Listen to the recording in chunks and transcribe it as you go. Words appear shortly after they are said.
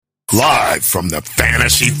Live from the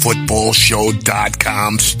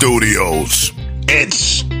FantasyFootballShow.com studios,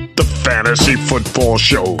 it's the Fantasy Football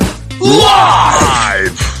Show.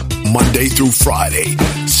 Live! Monday through Friday,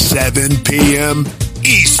 7 p.m.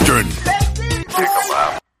 Eastern.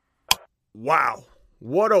 Wow.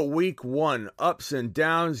 What a week one. Ups and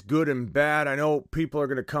downs, good and bad. I know people are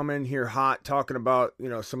going to come in here hot talking about,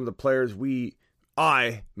 some of the players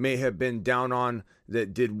I may have been down on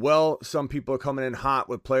that did well. Some people are coming in hot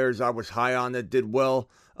with players I was high on that did well.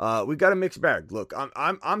 We got a mixed bag. Look,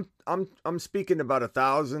 I'm speaking about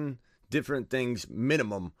 1,000 different things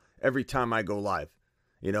minimum every time I go live.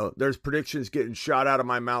 There's predictions getting shot out of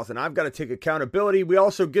my mouth, and I've got to take accountability. We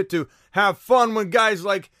also get to have fun when guys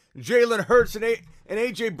like Jalen Hurts and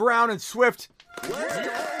A.J. Brown and Swift go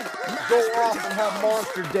off and have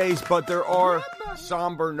monster days, but there are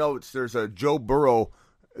somber notes. There's a Joe Burrow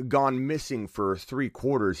gone missing for 3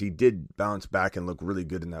 quarters. He did bounce back and look really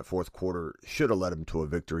good in that fourth quarter. Should have led him to a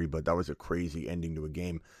victory, but that was a crazy ending to a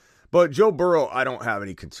game. But Joe Burrow, I don't have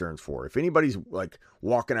any concerns for. If anybody's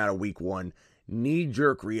walking out of week one,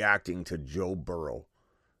 knee-jerk reacting to Joe Burrow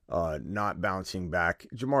not bouncing back.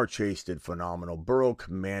 Jamar Chase did phenomenal. Burrow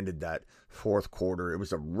commanded that fourth quarter. It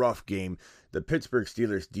was a rough game. The Pittsburgh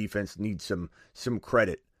Steelers defense needs some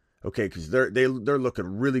credit, okay, because they're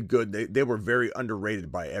looking really good. They were very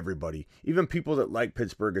underrated by everybody, even people that like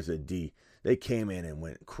Pittsburgh as a D. They came in and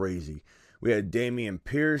went crazy. We had Dameon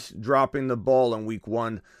Pierce dropping the ball in week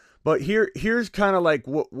one, but here's kind of like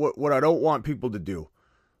what I don't want people to do.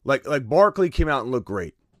 Like Barkley came out and looked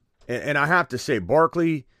great, and I have to say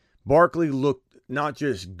Barkley looked not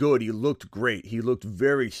just good, he looked great. He looked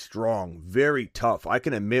very strong, very tough. I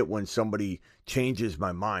can admit when somebody changes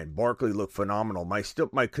my mind. Barkley looked phenomenal. My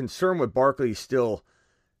concern with Barkley is still,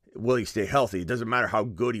 will he stay healthy? It doesn't matter how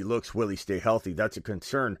good he looks, will he stay healthy? That's a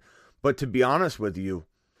concern. But to be honest with you,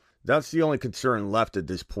 that's the only concern left at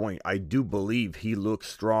this point. I do believe he looks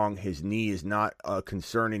strong. His knee is not a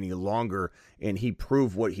concern any longer, and he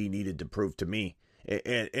proved what he needed to prove to me.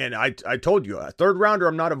 And I told you, a third rounder,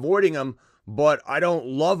 I'm not avoiding him, but I don't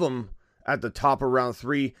love him at the top of round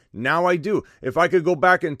 3. Now I do. If I could go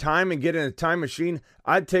back in time and get in a time machine,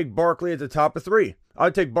 I'd take Barkley at the top of 3.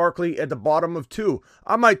 I'd take Barkley at the bottom of 2.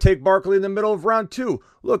 I might take Barkley in the middle of round 2.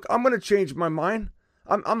 Look, I'm going to change my mind.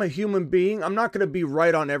 I'm a human being. I'm not going to be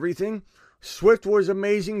right on everything. Swift was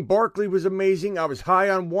amazing. Barkley was amazing. I was high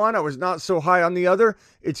on one. I was not so high on the other.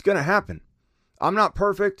 It's going to happen. I'm not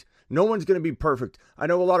perfect. No one's going to be perfect. I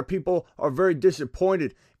know a lot of people are very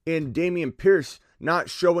disappointed in Dameon Pierce not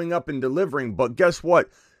showing up and delivering, but guess what?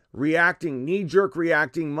 Knee-jerk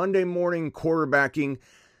reacting, Monday morning quarterbacking,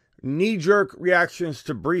 knee-jerk reactions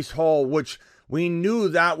to Breece Hall, which we knew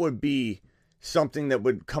that would be something that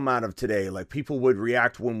would come out of today. Like, people would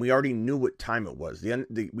react when we already knew what time it was.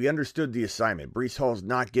 We understood the assignment. Breece Hall's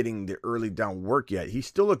not getting the early down work yet. He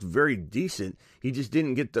still looked very decent. He just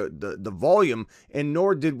didn't get the volume, and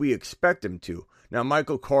nor did we expect him to. Now,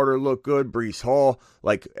 Michael Carter looked good. Breece Hall,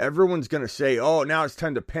 everyone's going to say, oh, now it's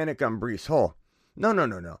time to panic on Breece Hall. No.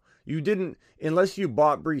 You didn't, unless you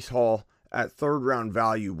bought Breece Hall at third round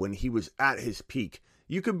value when he was at his peak.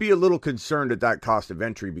 You could be a little concerned at that cost of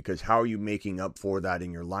entry, because how are you making up for that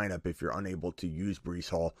in your lineup if you're unable to use Breece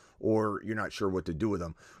Hall or you're not sure what to do with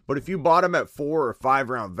him? But if you bought him at 4 or 5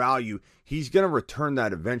 round value, he's going to return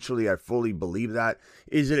that eventually. I fully believe that.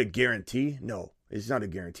 Is it a guarantee? No, it's not a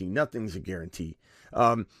guarantee. Nothing's a guarantee.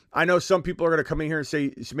 I know some people are going to come in here and say,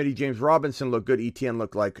 Smitty, James Robinson looked good. ETN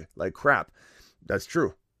looked like crap. That's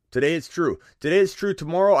true. Today it's true. Today it's true.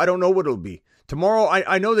 Tomorrow, I don't know what it'll be. Tomorrow,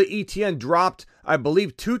 I know that ETN dropped, I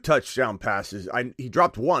believe, 2 touchdown passes. He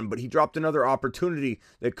dropped 1, but he dropped another opportunity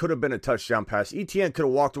that could have been a touchdown pass. ETN could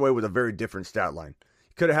have walked away with a very different stat line.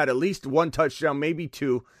 He could have had at least 1 touchdown, maybe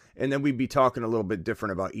 2, and then we'd be talking a little bit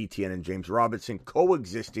different about ETN and James Robinson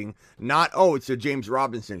coexisting. Not, it's a James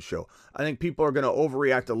Robinson show. I think people are going to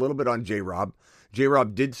overreact a little bit on J-Rob.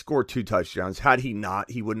 J-Rob did score 2 touchdowns. Had he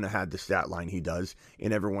not, he wouldn't have had the stat line he does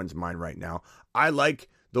in everyone's mind right now. I like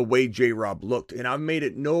the way J-Rob looked, and I've made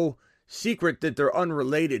it no secret that they're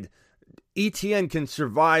unrelated. ETN can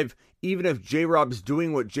survive even if J-Rob's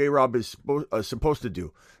doing what J-Rob is supposed to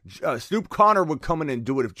do. Snoop Connor would come in and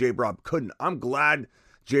do it if J-Rob couldn't. I'm glad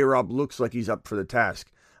J-Rob looks like he's up for the task.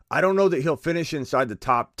 I don't know that he'll finish inside the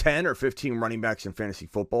top 10 or 15 running backs in fantasy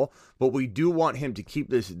football, but we do want him to keep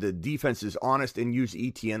the defenses honest and use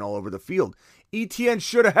ETN all over the field. ETN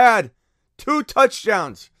should have had 2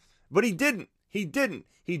 touchdowns, but he didn't.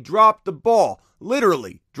 He dropped the ball.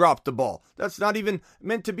 Literally dropped the ball. That's not even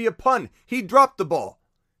meant to be a pun. He dropped the ball.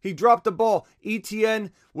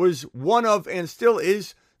 ETN was one of, and still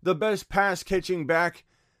is, the best pass catching back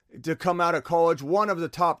to come out of college, one of the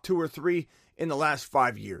top 2 or 3 in the last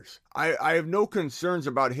 5 years. I have no concerns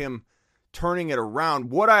about him turning it around.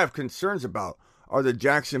 What I have concerns about are the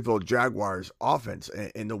Jacksonville Jaguars offense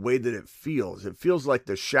and the way that it feels. It feels like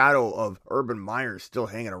the shadow of Urban Meyer is still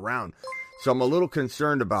hanging around. So I'm a little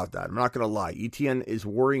concerned about that. I'm not going to lie. ETN is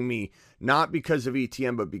worrying me, not because of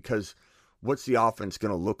ETN, but because what's the offense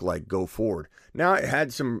going to look like go forward? Now, it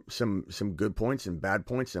had some good points and bad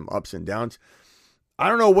points, some ups and downs. I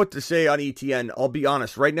don't know what to say on ETN. I'll be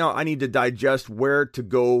honest. Right now, I need to digest where to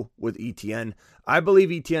go with ETN. I believe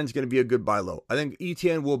ETN is going to be a good buy low. I think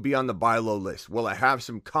ETN will be on the buy low list. Will I have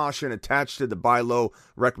some caution attached to the buy low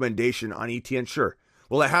recommendation on ETN? Sure.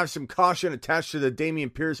 Will I have some caution attached to the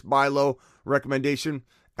Dameon Pierce buy low recommendation?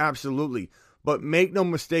 Absolutely. But make no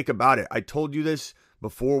mistake about it. I told you this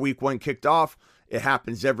before week 1 kicked off. It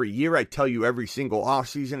happens every year. I tell you every single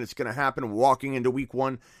offseason it's going to happen walking into week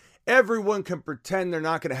 1. Everyone can pretend they're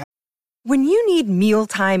not going to have. When you need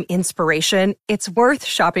mealtime inspiration, it's worth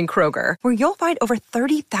shopping Kroger, where you'll find over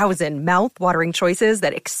 30,000 mouth-watering choices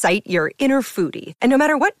that excite your inner foodie. And no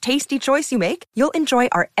matter what tasty choice you make, you'll enjoy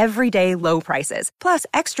our everyday low prices, plus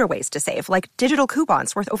extra ways to save, like digital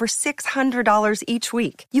coupons worth over $600 each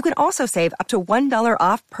week. You can also save up to $1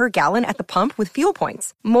 off per gallon at the pump with fuel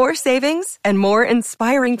points. More savings and more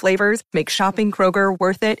inspiring flavors make shopping Kroger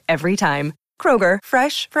worth it every time. Kroger,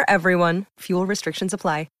 fresh for everyone. Fuel restrictions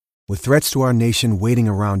apply. With threats to our nation waiting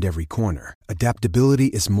around every corner, adaptability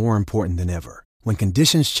is more important than ever. When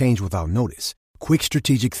conditions change without notice, quick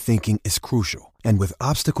strategic thinking is crucial. And with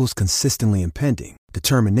obstacles consistently impending,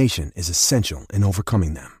 determination is essential in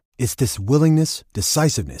overcoming them. It's this willingness,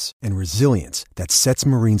 decisiveness, and resilience that sets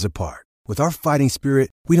Marines apart. With our fighting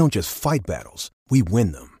spirit, we don't just fight battles, we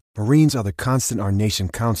win them. Marines are the constant our nation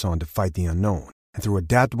counts on to fight the unknown. And through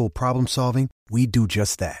adaptable problem solving, we do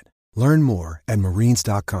just that. Learn more at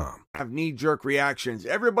Marines.com. Have knee-jerk reactions.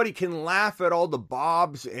 Everybody can laugh at all the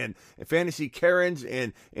Bobs and fantasy Karens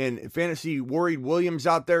and fantasy worried Williams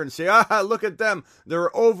out there and say, look at them. They're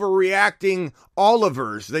overreacting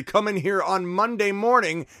Olivers. They come in here on Monday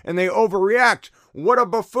morning and they overreact. What a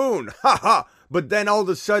buffoon. Ha ha. But then all of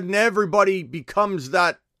a sudden everybody becomes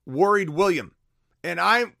that worried William. And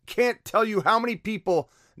I can't tell you how many people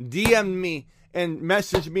DM'd me and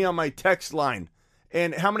messaged me on my text line.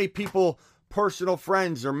 And how many people, personal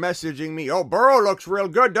friends, are messaging me, oh, Burrow looks real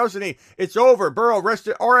good, doesn't he? It's over. Burrow,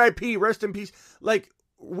 RIP, rest in peace. Like,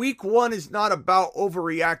 week 1 is not about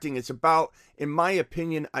overreacting. It's about, in my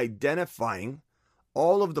opinion, identifying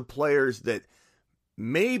all of the players that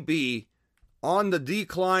may be on the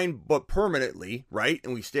decline, but permanently, right?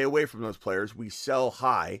 And we stay away from those players. We sell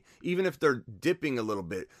high, even if they're dipping a little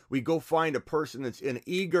bit. We go find a person that's an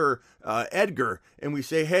eager Edgar, and we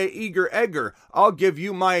say, hey, eager Edgar, I'll give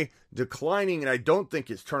you my declining, and I don't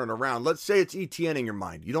think it's turning around. Let's say it's ETN in your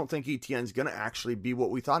mind. You don't think ETN's going to actually be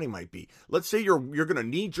what we thought he might be. Let's say you're going to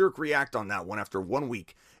knee-jerk react on that one after 1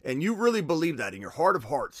 week, and you really believe that in your heart of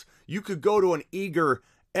hearts. You could go to an eager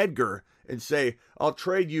Edgar and say, I'll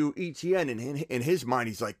trade you ETN. And in his mind,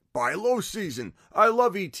 he's like, buy low season. I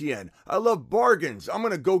love ETN. I love bargains. I'm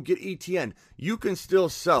going to go get ETN. You can still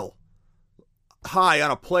sell high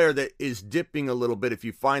on a player that is dipping a little bit if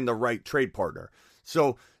you find the right trade partner.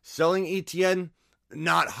 So selling ETN,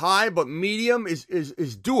 not high, but medium is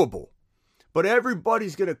doable. But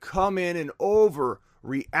everybody's going to come in and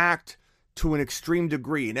overreact to an extreme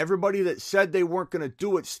degree. And everybody that said they weren't going to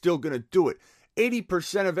do it, still going to do it.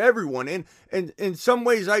 80% of everyone. And in some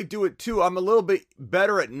ways I do it too. I'm a little bit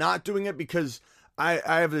better at not doing it because I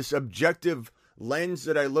have this objective lens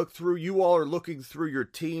that I look through. You all are looking through your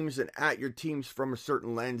teams and at your teams from a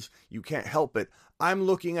certain lens. You can't help it. I'm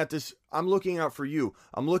looking at this. I'm looking out for you.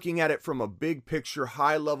 I'm looking at it from a big picture,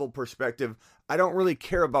 high level perspective. I don't really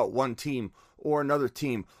care about one team or another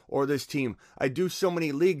team or this team. I do so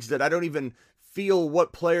many leagues that I don't even feel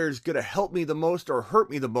what player is going to help me the most or hurt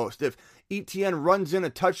me the most. If ETN runs in a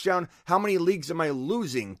touchdown, how many leagues am I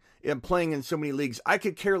losing in playing in so many leagues? I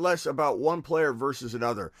could care less about one player versus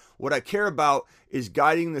another. What I care about is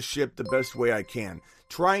guiding the ship the best way I can,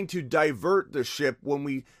 trying to divert the ship when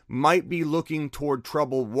we might be looking toward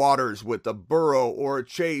troubled waters with a Burrow or a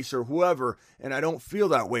Chase or whoever, and I don't feel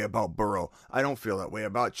that way about Burrow. I don't feel that way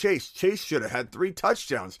about Chase. Chase should have had 3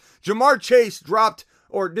 touchdowns. Jamar Chase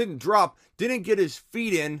didn't get his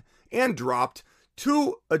feet in and dropped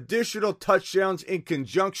 2 additional touchdowns in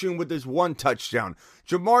conjunction with his 1 touchdown.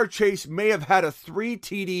 Jamar Chase may have had a 3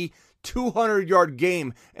 TD, 200-yard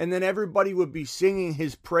game, and then everybody would be singing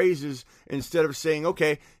his praises instead of saying,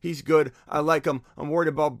 okay, he's good, I like him, I'm worried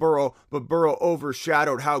about Burrow, but Burrow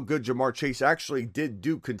overshadowed how good Ja'Marr Chase actually did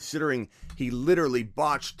do, considering he literally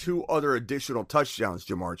botched 2 other additional touchdowns,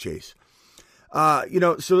 Ja'Marr Chase.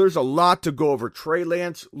 So there's a lot to go over. Trey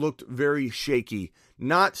Lance looked very shaky.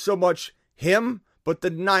 Not so much him, but the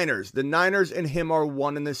Niners. The Niners and him are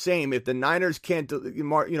one and the same. If the Niners can't,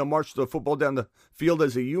 march the football down the field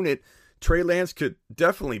as a unit, Trey Lance could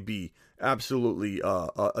definitely be absolutely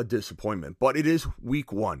a disappointment. But it is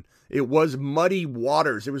week 1. It was muddy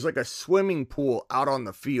waters. It was like a swimming pool out on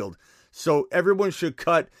the field. So everyone should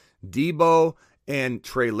cut Debo and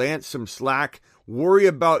Trey Lance some slack. Worry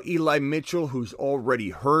about Eli Mitchell, who's already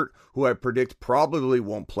hurt, who I predict probably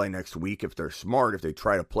won't play next week. If they're smart, if they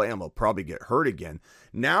try to play him, he'll probably get hurt again.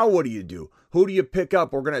 Now what do? Who do you pick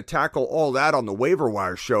up? We're going to tackle all that on the waiver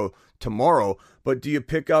wire show tomorrow. But do you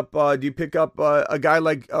pick up a guy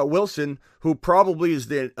like Wilson, who probably is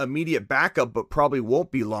the immediate backup, but probably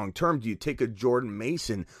won't be long term? Do you take a Jordan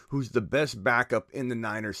Mason, who's the best backup in the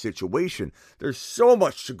Niners situation? There's so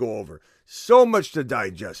much to go over, so much to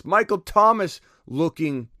digest. Michael Thomas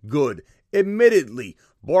looking good, admittedly.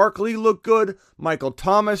 Barkley looked good. Michael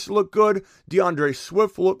Thomas looked good. DeAndre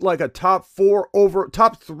Swift looked like a top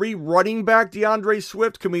 3 running back. DeAndre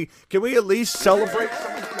Swift. Can we at least celebrate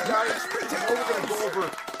some of these guys?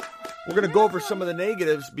 We're going to go over some of the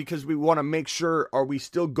negatives because we want to make sure, are we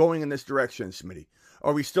still going in this direction, Smitty?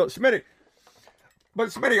 Are we still, Smitty? But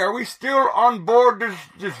Smitty, are we still on board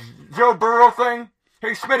this Joe Burrow thing?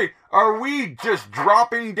 Hey, Smitty, are we just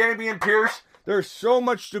dropping Dameon Pierce? There's so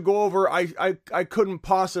much to go over. I couldn't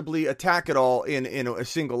possibly attack it all in a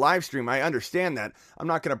single live stream. I understand that. I'm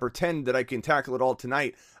not going to pretend that I can tackle it all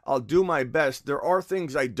tonight. I'll do my best. There are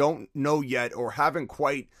things I don't know yet or haven't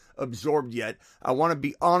quite absorbed yet. I want to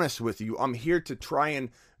be honest with you. I'm here to try and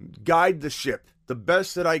guide the ship the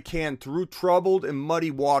best that I can through troubled and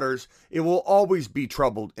muddy waters. It will always be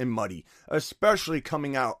troubled and muddy, especially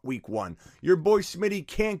coming out week 1. Your boy Smitty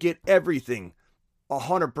can't get everything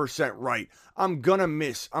 100% right. I'm gonna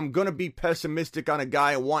miss. I'm gonna be pessimistic on a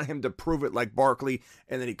guy. I want him to prove it like Barkley,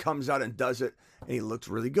 and then he comes out and does it, and he looks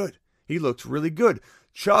really good.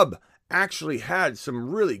 Chubb actually had some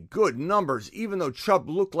really good numbers, even though Chubb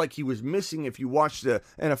looked like he was missing if you watched the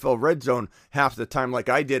NFL Red Zone half the time like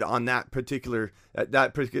I did on that particular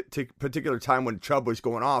time when Chubb was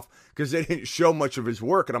going off, because they didn't show much of his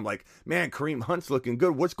work. And I'm like, man, Kareem Hunt's looking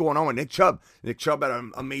good. What's going on with Nick Chubb? Nick Chubb had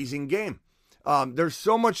an amazing game. There's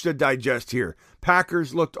so much to digest here.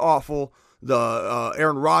 Packers looked awful. The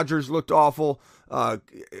Aaron Rodgers looked awful.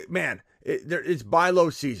 It's buy low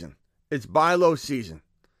season. It's buy low season.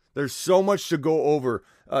 There's so much to go over.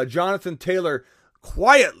 Jonathan Taylor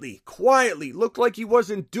quietly looked like he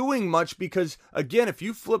wasn't doing much because, again, if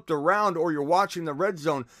you flipped around or you're watching the Red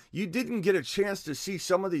Zone, you didn't get a chance to see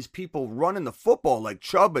some of these people running the football like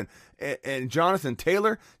Chubb and Jonathan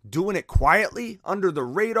Taylor doing it quietly under the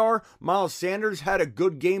radar. Miles Sanders had a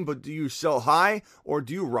good game, but do you sell high or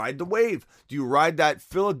do you ride the wave? Do you ride that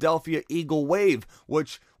Philadelphia Eagle wave,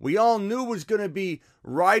 which we all knew was going to be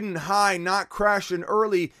riding high, not crashing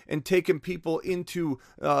early, and taking people into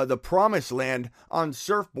the promised land on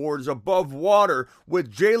surfboards above water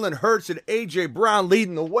with Jalen Hurts and A.J. Brown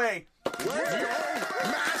leading the way.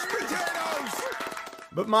 Mashed potatoes!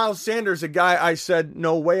 But Miles Sanders, a guy I said,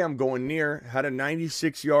 no way I'm going near, had a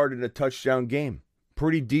 96-yard and a touchdown game.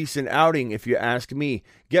 Pretty decent outing, if you ask me.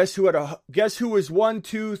 Guess who was 1,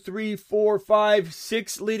 2, 3, 4, 5,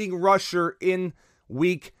 6 leading rusher in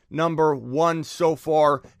week number 1 so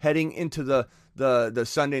far, heading into the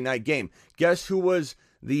Sunday night game? Guess who was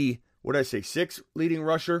the, 6 leading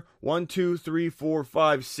rusher? 1, 2, 3, 4,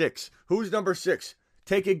 5, 6. Who's number 6?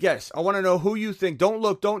 Take a guess. I want to know who you think. Don't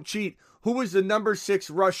look, don't cheat. Who was the number 6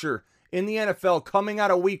 rusher in the NFL coming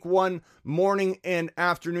out of week 1, morning and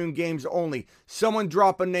afternoon games only? Someone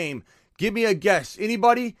drop a name. Give me a guess.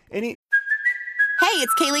 Anybody? Hey,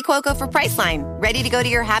 it's Kaylee Cuoco for Priceline. Ready to go to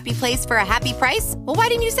your happy place for a happy price? Well, why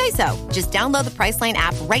didn't you say so? Just download the Priceline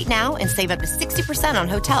app right now and save up to 60% on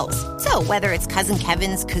hotels. So whether it's Cousin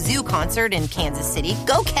Kevin's Kazoo Concert in Kansas City,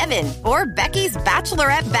 go Kevin, or Becky's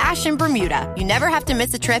Bachelorette Bash in Bermuda, you never have to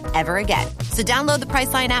miss a trip ever again. So download the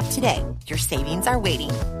Priceline app today. Your savings are waiting.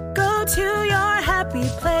 Go to your happy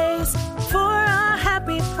place for a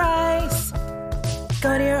happy price.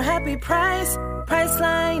 Go to your happy price,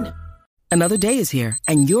 Priceline. Another day is here,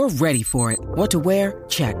 and you're ready for it. What to wear?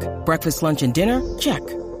 Check. Breakfast, lunch, and dinner? Check.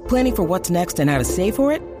 Planning for what's next and how to save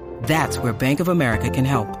for it? That's where Bank of America can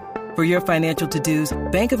help. For your financial to-dos,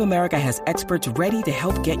 Bank of America has experts ready to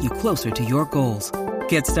help get you closer to your goals.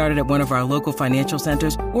 Get started at one of our local financial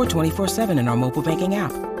centers or 24/7 in our mobile banking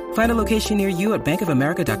app. Find a location near you at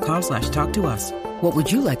bankofamerica.com/talktous. What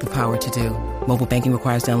would you like the power to do? Mobile banking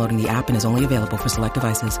requires downloading the app and is only available for select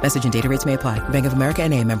devices. Message and data rates may apply. Bank of America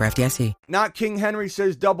N.A., member FDIC. Not King Henry,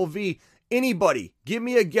 says Double V. Anybody, give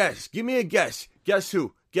me a guess. Give me a guess. Guess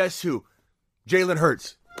who? Guess who? Jalen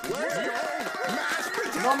Hurts.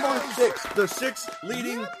 Number 6, the 6th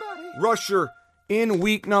leading rusher in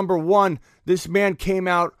week number 1. This man came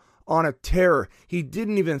out on a tear. He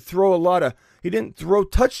didn't even throw he didn't throw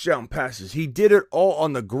touchdown passes. He did it all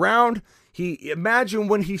on the ground. Imagine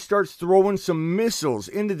when he starts throwing some missiles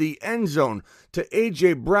into the end zone to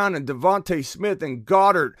A.J. Brown and Devontae Smith and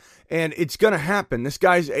Goddard, and it's going to happen. This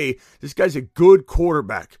guy's a good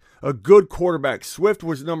quarterback. A good quarterback. Swift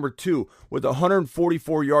was number 2 with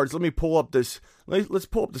 144 yards. Let me pull up this. Let's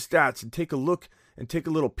pull up the stats and take a look and take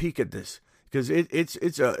a little peek at this, because it's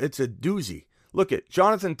a doozy. Look at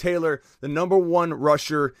Jonathan Taylor, the number 1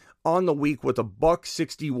 rusher on the week with a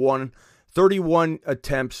 $161, 31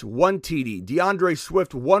 attempts, 1 TD. DeAndre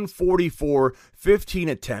Swift, 144, 15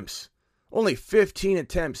 attempts. Only 15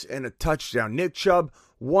 attempts and a touchdown. Nick Chubb,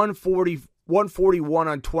 141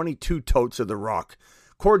 on 22 totes of the rock.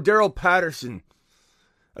 Cordero Patterson.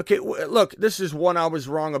 Okay, look, this is one I was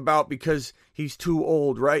wrong about because he's too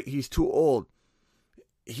old, right? He's too old.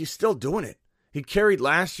 He's still doing it. He carried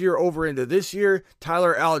last year over into this year.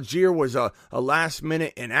 Tyler Algier was a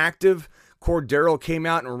last-minute inactive. Cordero came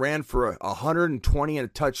out and ran for 120 and a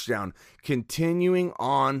touchdown, continuing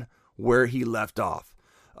on where he left off.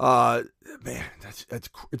 Man,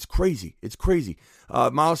 it's crazy. It's crazy.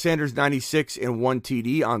 Miles Sanders, 96 and 1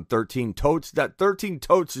 TD on 13 totes. That 13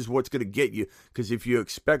 totes is what's going to get you, because if you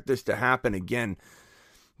expect this to happen again,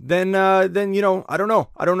 then I don't know.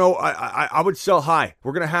 I would sell high.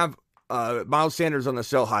 We're going to have Miles Sanders on the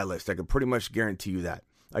sell high list. I can pretty much guarantee you that.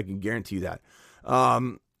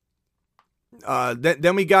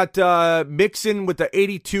 Then we got Mixon with the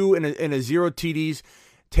 82 and a 0 TDs.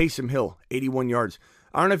 Taysom Hill, 81 yards.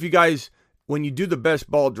 I don't know if you guys, when you do the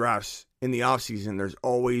best ball drafts in the offseason, there's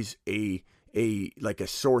always a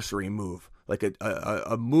sorcery move, like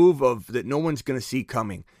a move of that no one's going to see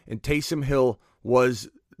coming. And Taysom Hill was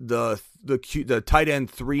the tight end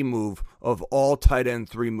 3 move of all tight end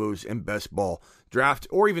 3 moves in best ball draft,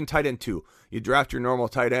 or even tight end 2. You draft your normal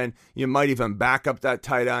tight end. You might even back up that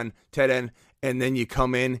tight end, and then you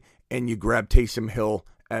come in and you grab Taysom Hill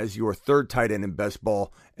as your 3rd tight end in best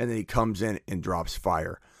ball, and then he comes in and drops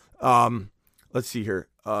fire. Let's see here.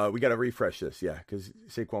 We got to refresh this, because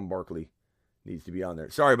Saquon Barkley needs to be on there.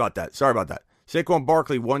 Sorry about that. Saquon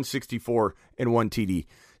Barkley, 164 and 1 TD.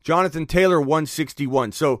 Jonathan Taylor,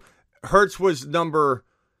 161. So Hurts was number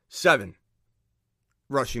 7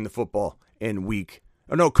 rushing the football in week.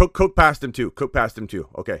 Oh, no, Cook passed him too.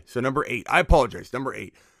 Okay, so number 8. I apologize. Number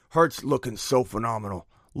 8. Hurts looking so phenomenal.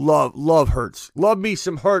 Love Hurts. Love me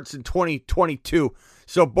some Hurts in 2022.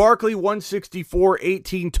 So Barkley, 164,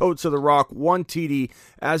 18 totes of the rock, 1 TD,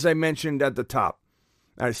 as I mentioned at the top.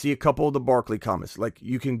 I see a couple of the Barkley comments. Like,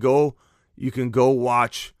 you can go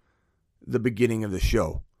watch the beginning of the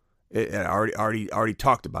show. I already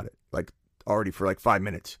talked about it, for 5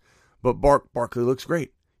 minutes. But Barkley looks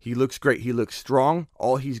great. He looks great. He looks strong.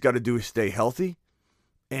 All he's got to do is stay healthy.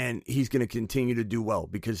 And he's going to continue to do well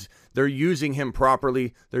because they're using him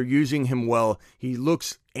properly. They're using him well. He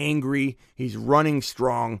looks angry. He's running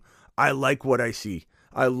strong. I like what I see.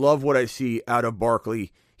 I love what I see out of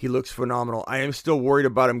Barkley. He looks phenomenal. I am still worried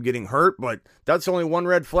about him getting hurt, but that's only one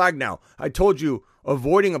red flag now. I told you,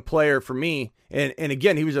 avoiding a player for me, and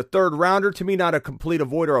again, he was a 3rd rounder to me, not a complete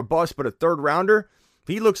avoid or a bust, but a 3rd rounder.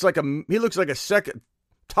 He looks like a second,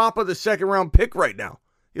 top of the 2nd round pick right now.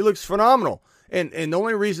 He looks phenomenal. And the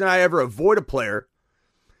only reason I ever avoid a player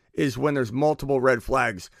is when there's multiple red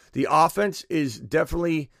flags. The offense is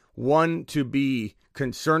definitely one to be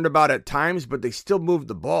concerned about at times, but they still moved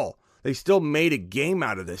the ball. They still made a game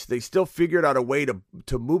out of this. They still figured out a way to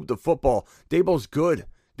move the football. Daboll's good.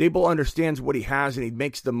 Daboll understands what he has, and he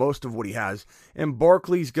makes the most of what he has. And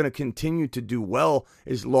Barkley's going to continue to do well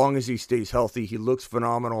as long as he stays healthy. He looks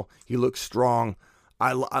phenomenal. He looks strong.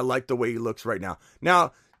 I like the way he looks right now.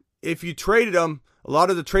 Now, if you traded him, a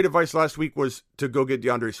lot of the trade advice last week was to go get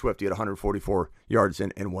DeAndre Swift. He had 144 yards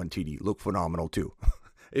and 1 TD. Looked phenomenal too.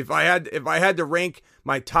 If I had to rank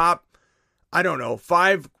my top,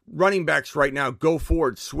 5 running backs right now, go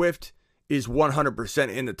forward, Swift is 100%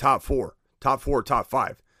 in the top 4, top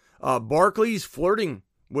 5. Barkley's flirting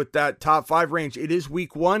with that top 5 range. It is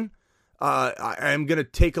week 1. I am going to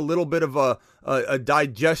take a little bit of a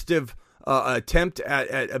digestive attempt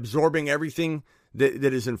at absorbing everything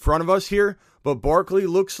that is in front of us here. But Barkley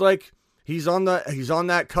looks like he's on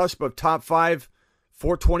that cusp of top 5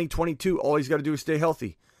 for 2022. All he's got to do is stay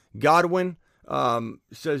healthy. Godwin,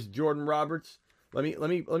 says Jordan Roberts. Let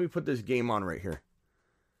me put this game on right here,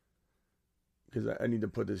 because I need to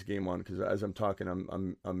put this game on, because as I'm talking,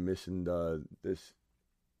 I'm missing this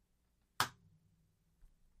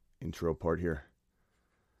intro part here.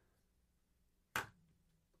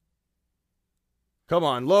 Come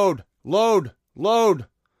on, load.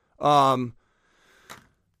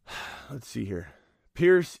 Let's see here.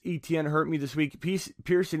 Pierce, Etienne hurt me this week.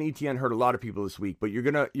 Pierce and Etienne hurt a lot of people this week, but you're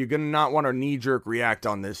gonna not want to knee-jerk react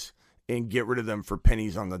on this and get rid of them for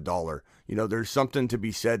pennies on the dollar. You know, there's something to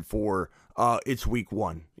be said for it's week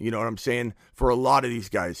 1. You know what I'm saying? For a lot of these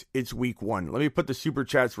guys, it's week 1. Let me put the super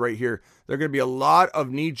chats right here. There are going to be a lot of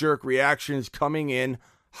knee-jerk reactions coming in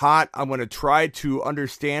hot. I'm going to try to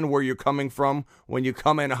understand where you're coming from when you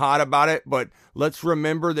come in hot about it, but let's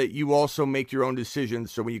remember that you also make your own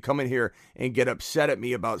decisions. So when you come in here and get upset at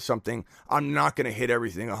me about something, I'm not going to hit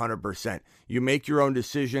everything 100%. You make your own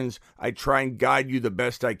decisions. I try and guide you the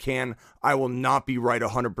best I can. I will not be right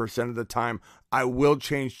 100% of the time. I will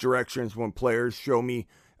change directions when players show me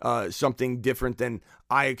something different than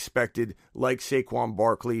I expected, like Saquon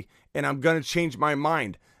Barkley, and I'm going to change my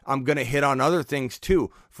mind. I'm going to hit on other things too.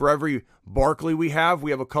 For every Barkley we have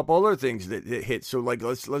a couple other things that hit. So like,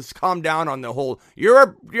 let's calm down on the whole,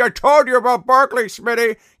 I told you about Barkley,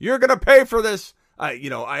 Smitty. You're going to pay for this. I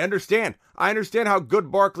understand. I understand how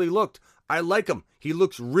good Barkley looked. I like him. He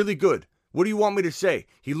looks really good. What do you want me to say?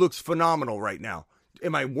 He looks phenomenal right now.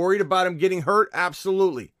 Am I worried about him getting hurt?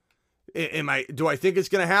 Absolutely. Do I think it's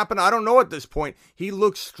going to happen? I don't know at this point. He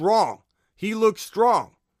looks strong. He looks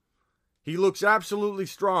absolutely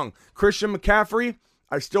strong. Christian McCaffrey,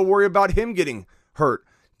 I still worry about him getting hurt.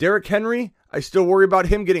 Derrick Henry, I still worry about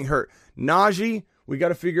him getting hurt. Najee, we got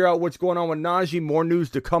to figure out what's going on with Najee. More news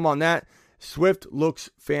to come on that. Swift looks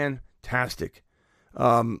fantastic.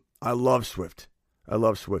 I love Swift.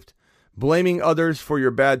 Blaming others for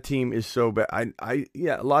your bad team is so bad.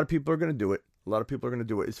 Yeah, a lot of people are going to do it.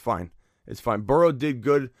 It's fine. Burrow did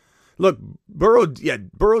good. Look, Burrow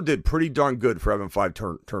did pretty darn good for having 5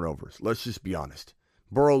 turnovers. Let's just be honest.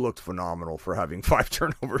 Burrow looked phenomenal for having 5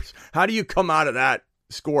 turnovers. How do you come out of that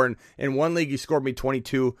scoring? In one league, he scored me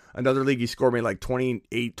 22. Another league, he scored me like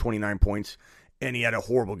 28, 29 points, and he had a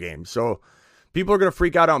horrible game. So people are going to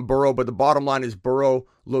freak out on Burrow, but the bottom line is Burrow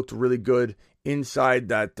looked really good inside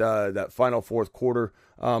that final fourth quarter.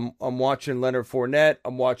 I'm watching Leonard Fournette.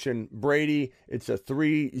 I'm watching Brady. It's a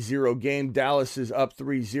 3-0 game. Dallas is up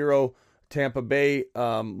 3-0. Tampa Bay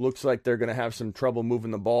looks like they're going to have some trouble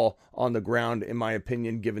moving the ball on the ground, in my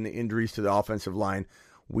opinion, given the injuries to the offensive line.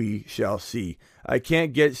 We shall see. I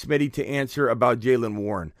can't get Smitty to answer about Jaylen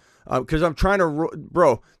Warren because I'm trying to...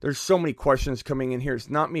 Bro, there's so many questions coming in here.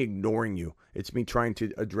 It's not me ignoring you. It's me trying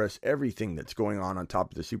to address everything that's going on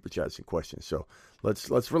top of the Super Chats and questions. So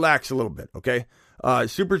let's relax a little bit, okay?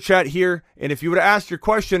 Super Chat here, and if you would have asked your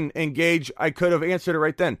question, Engage, I could have answered it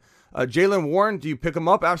right then. Jaylen Warren, do you pick him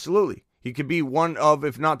up? Absolutely. He could be one of,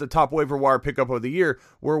 if not the top waiver wire pickup of the year.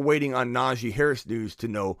 We're waiting on Najee Harris news to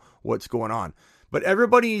know what's going on. But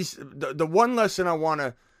everybody's, the one lesson I want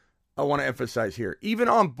to emphasize here, even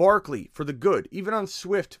on Barkley for the good, even on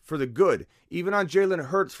Swift for the good, even on Jalen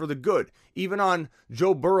Hurts for the good, even on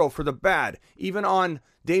Joe Burrow for the bad, even on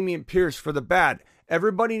Dameon Pierce for the bad.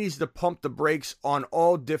 Everybody needs to pump the brakes on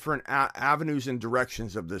all different avenues and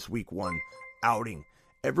directions of this week 1 outing.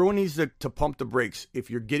 Everyone needs to pump the brakes.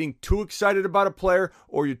 If you're getting too excited about a player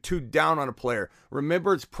or you're too down on a player,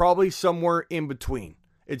 remember it's probably somewhere in between.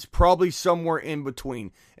 And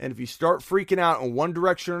if you start freaking out in one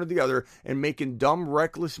direction or the other and making dumb,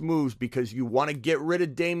 reckless moves because you want to get rid of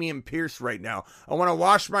Dameon Pierce right now, I want to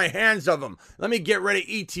wash my hands of him. Let me get rid of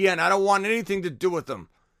Etienne. I don't want anything to do with him.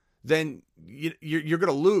 Then you're going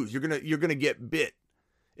to lose. You're going to get bit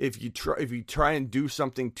if you try and do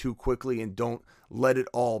something too quickly and don't let it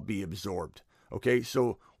all be absorbed. Okay,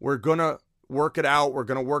 so we're going to work it out. We're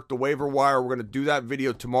going to work the waiver wire. We're going to do that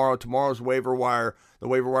video tomorrow. Tomorrow's waiver wire, the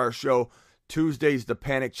waiver wire show. Tuesday's the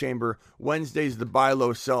panic chamber. Wednesday's the buy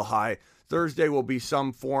low, sell high. Thursday will be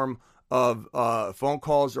some form of phone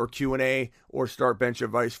calls or Q&A or start bench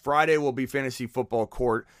advice. Friday will be fantasy football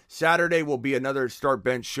court. Saturday will be another start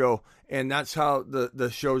bench show. And that's how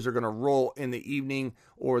the shows are going to roll in the evening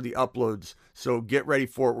or the uploads. So get ready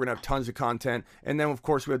for it. We're going to have tons of content. And then, of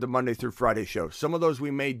course, we have the Monday through Friday show. Some of those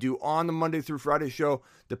we may do on the Monday through Friday show,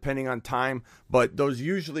 depending on time. But those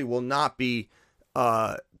usually will not be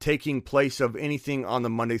taking place of anything on the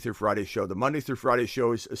Monday through Friday show. The Monday through Friday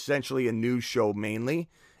show is essentially a news show mainly.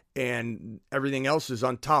 and everything else is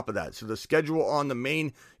on top of that. So the schedule on the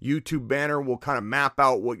main YouTube banner will kind of map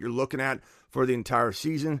out what you're looking at for the entire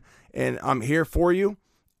season. And I'm here for you.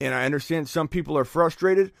 And I understand some people are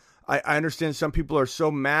frustrated. I understand some people are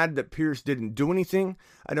so mad that Pierce didn't do anything.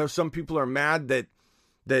 I know some people are mad that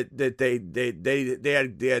they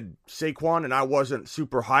had Saquon and I wasn't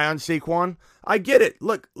super high on Saquon. I get it.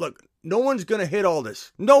 Look, no one's going to hit all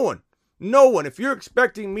this. No one. If you're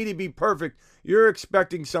expecting me to be perfect, you're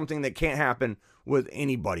expecting something that can't happen with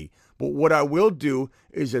anybody. But what I will do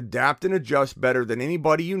is adapt and adjust better than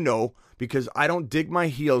anybody you know, because I don't dig my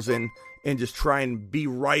heels in and just try and be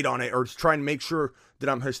right on it or just try and make sure that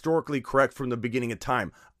I'm historically correct from the beginning of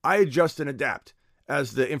time. I adjust and adapt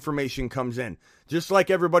as the information comes in. Just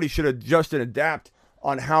like everybody should adjust and adapt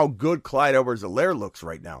on how good Clyde Edwards-Helaire looks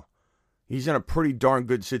right now. He's in a pretty darn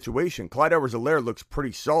good situation. Clyde Edwards-Helaire looks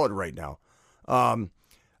pretty solid right now.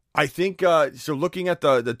 I think, so looking at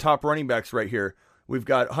the top running backs right here, we've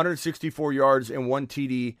got 164 yards and 1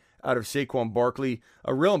 TD out of Saquon Barkley.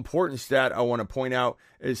 A real important stat I want to point out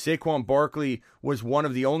is Saquon Barkley was one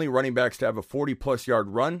of the only running backs to have a 40-plus yard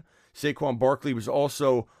run. Saquon Barkley was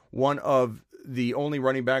also one of the only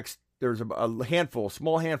running backs. There's a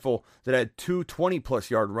small handful that had 2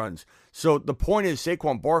 20-plus yard runs. So the point is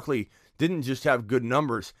Saquon Barkley didn't just have good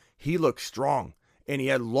numbers. He looked strong, and he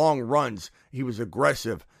had long runs. He was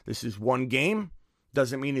aggressive. This is one game.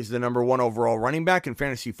 Doesn't mean he's the number 1 overall running back in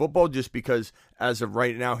fantasy football just because as of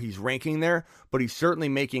right now he's ranking there. But he's certainly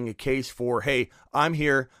making a case for, hey, I'm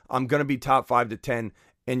here. I'm going to be top 5 to 10,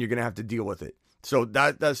 and you're going to have to deal with it. So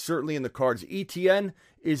that's certainly in the cards. ETN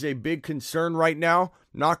is a big concern right now.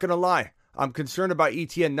 Not going to lie. I'm concerned about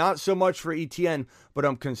ETN. Not so much for ETN, but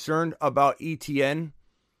I'm concerned about ETN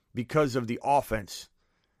because of the offense.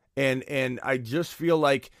 And I just feel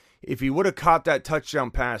like if he would have caught that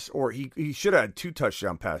touchdown pass, or he should have had 2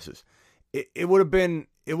 touchdown passes, it would have been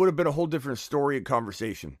a whole different story and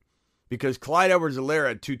conversation. Because Clyde Edwards-Helaire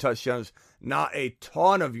had 2 touchdowns, not a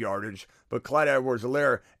ton of yardage, but Clyde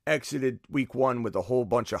Edwards-Helaire exited week 1 with a whole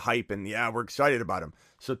bunch of hype, and yeah, we're excited about him.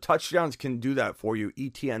 So touchdowns can do that for you.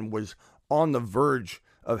 ETN was on the verge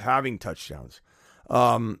of having touchdowns,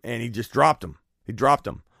 and he just dropped them.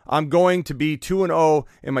 I'm going to be 2-0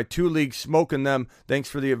 in my 2 leagues, smoking them. Thanks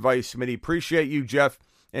for the advice, Smitty. Appreciate you, Jeff.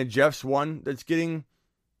 And Jeff's one that's getting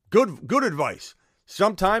good advice.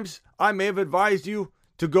 Sometimes I may have advised you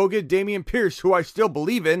to go get Dameon Pierce, who I still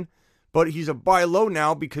believe in, but he's a buy low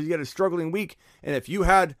now because he had a struggling week. And if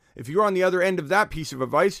you're on the other end of that piece of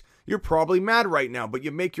advice, you're probably mad right now. But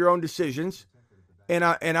you make your own decisions, and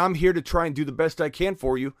I'm here to try and do the best I can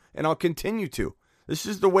for you, and I'll continue to. This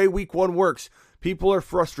is the way week 1 works. People are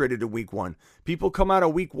frustrated at week 1. People come out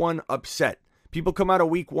of week 1 upset. People come out of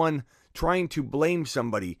week 1 trying to blame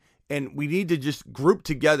somebody. And we need to just group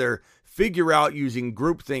together, figure out using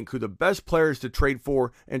groupthink who the best players to trade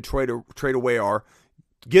for and trade away are.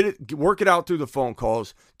 Work it out through the phone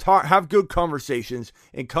calls, have good conversations,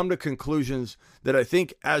 and come to conclusions that I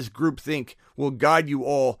think as groupthink will guide you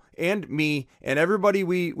all and me and everybody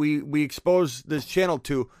we expose this channel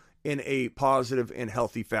to in a positive and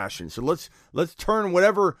healthy fashion. So let's turn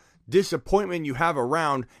whatever disappointment you have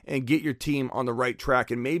around and get your team on the right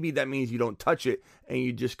track. And maybe that means you don't touch it and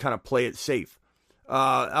you just kind of play it safe.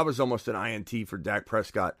 That was almost an INT for Dak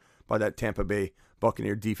Prescott by that Tampa Bay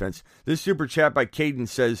Buccaneer defense. This super chat by Caden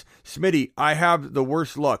says, Smitty, I have the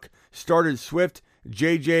worst luck. Started Swift,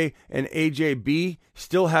 JJ, and AJB.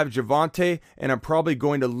 Still have Javonte, and I'm probably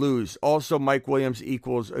going to lose. Also, Mike Williams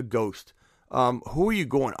equals a ghost. Who are you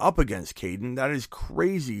going up against, Caden? That is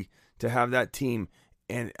crazy to have that team.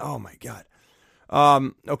 And, oh, my God.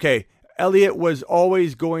 Okay, Elliott was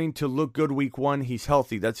always going to look good week 1. He's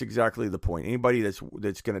healthy. That's exactly the point. Anybody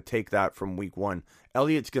that's going to take that from week 1,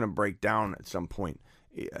 Elliott's going to break down at some point.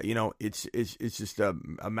 You know, it's just a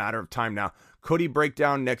matter of time now. Could he break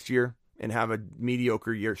down next year and have a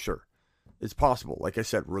mediocre year? Sure. It's possible. Like I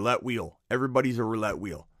said, roulette wheel. Everybody's a roulette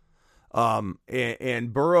wheel.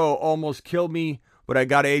 And Burrow almost killed me, but I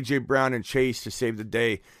got A.J. Brown and Chase to save the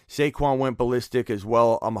day. Saquon went ballistic as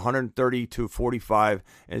well. I'm 130-45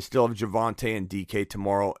 and still have Javonte and DK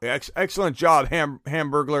tomorrow. Excellent job,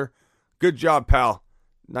 Hamburglar. Good job, pal.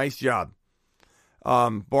 Nice job.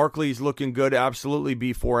 Barkley's looking good. Absolutely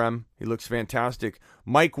B4M. He looks fantastic.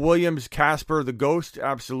 Mike Williams, Casper the Ghost.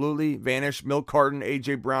 Absolutely. Vanished. Milk Carton,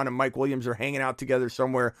 A.J. Brown, and Mike Williams are hanging out together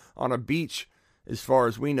somewhere on a beach as far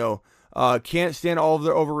as we know. Can't stand all of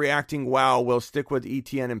the overreacting. Wow, we'll stick with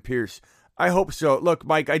ETN and Pierce. I hope so. Look,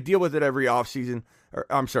 Mike, I deal with it every offseason.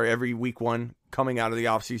 Every week 1, coming out of the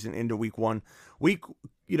offseason into week 1. The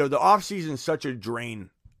offseason is such a drain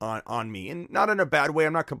on me. And not in a bad way.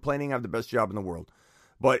 I'm not complaining. I have the best job in the world.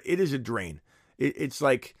 But it is a drain. It's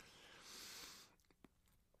like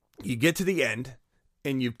you get to the end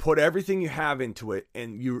and you put everything you have into it,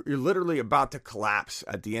 and you're literally about to collapse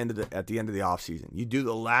at the end of the off season. You do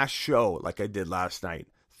the last show like I did last night,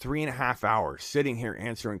 3.5 hours sitting here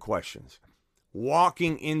answering questions,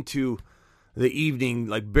 walking into the evening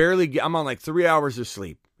like I'm on like 3 hours of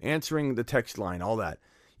sleep, answering the text line, all that.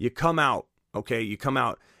 You come out,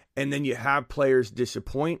 and then you have players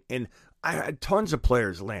disappoint, and I had tons of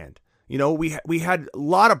players land. We had a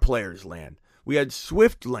lot of players land. We had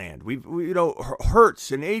Swift land. We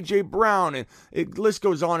Hurts and A.J. Brown, and the list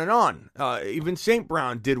goes on and on. Even St.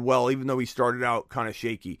 Brown did well, even though he started out kind of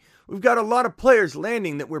shaky. We've got a lot of players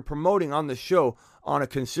landing that we're promoting on the show on a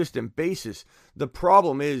consistent basis. The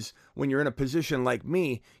problem is when you're in a position like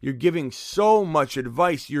me, you're giving so much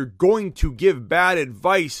advice. You're going to give bad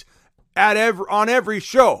advice on every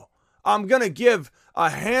show. I'm going to give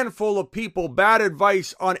a handful of people bad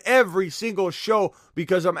advice on every single show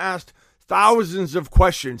because I'm asked thousands of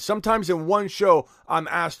questions. Sometimes in one show, I'm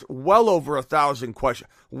asked well over 1,000 questions.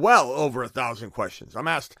 I'm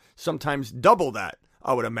asked sometimes double that,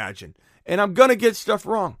 I would imagine. And I'm going to get stuff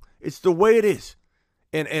wrong. It's the way it is.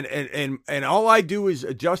 And all I do is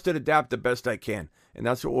adjust and adapt the best I can. And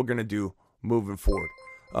that's what we're going to do moving forward.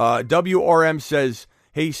 WRM says,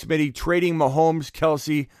 hey, Smitty, trading Mahomes,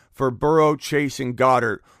 Kelce for Burrow, Chase, and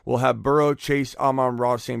Goddard. We'll have Burrow, Chase,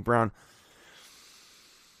 Amon-Ra, St. Brown.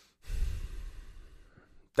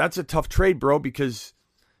 That's a tough trade, bro, because,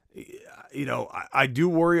 I do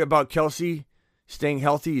worry about Kelce staying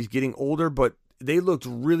healthy. He's getting older, but they looked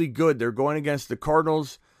really good. They're going against the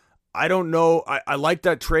Cardinals. I don't know. I like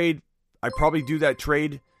that trade. I probably do that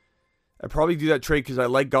trade because I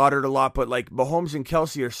like Goddard a lot, but like Mahomes and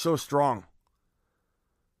Kelce are so strong.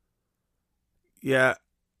 Yeah.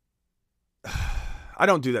 I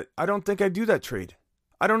don't do that. I don't think I do that trade.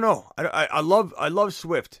 I don't know. I love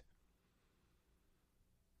Swift.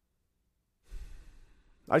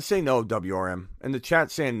 I say no, WRM. And the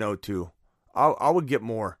chat's saying no too. I would get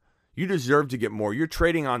more. You deserve to get more. You're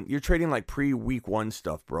trading like pre-week 1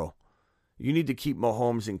 stuff, bro. You need to keep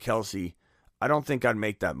Mahomes and Kelce. I don't think I'd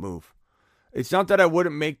make that move. It's not that I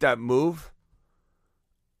wouldn't make that move.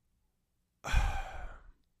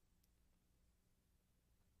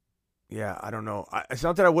 Yeah, I don't know. It's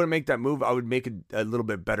not that I wouldn't make that move. I would make a little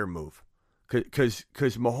bit better move. Because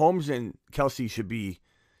Mahomes and Kelce should be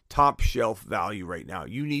top shelf value right now.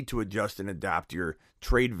 You need to adjust and adapt your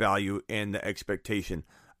trade value and the expectation.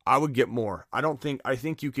 I would get more. I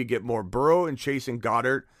think you could get more. Burrow and Chase and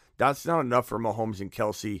Goddard, that's not enough for Mahomes and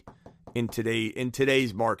Kelce in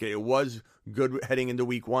today's market. It was good heading into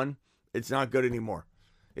week 1. It's not good anymore.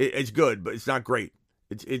 It's good, but it's not great.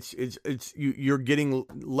 You're getting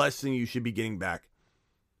less than you should be getting back.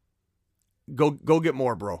 Go get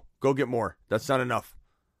more, bro. Go get more. That's not enough.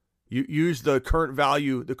 You use the current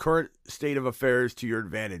value, the current state of affairs to your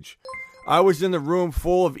advantage. I was in the room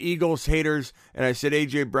full of Eagles haters, and I said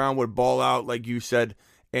A.J. Brown would ball out like you said,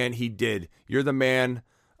 and he did. You're the man,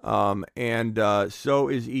 and so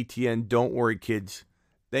is ETN. Don't worry, kids.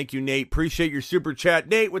 Thank you, Nate. Appreciate your super chat.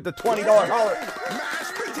 Nate with the $20 holler.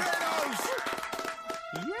 Mashed potatoes.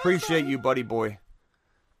 Appreciate you, buddy boy.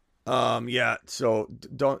 Yeah, so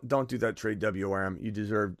don't do that trade, WRM. You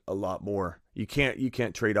deserve a lot more. You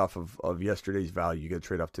can't trade off of yesterday's value. You got to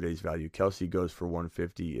trade off today's value. Kelce goes for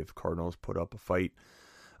 150 if Cardinals put up a fight.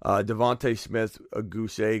 Devontae Smith, a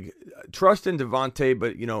goose egg. Trust in Devontae,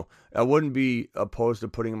 but I wouldn't be opposed to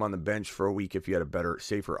putting him on the bench for a week if you had a better,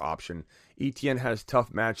 safer option. ETN has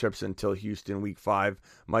tough matchups until Houston week 5.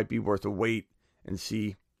 Might be worth a wait and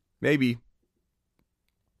see. Maybe.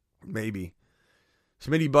 Smitty,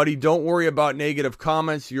 buddy, don't worry about negative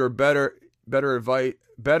comments. You're better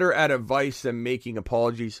at advice than making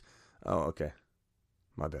apologies. Oh, okay.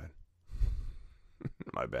 My bad.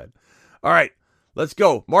 My bad. All right, let's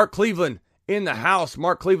go. Mark Cleveland in the house.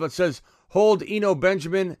 Mark Cleveland says, hold Eno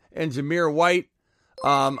Benjamin and Zamir White.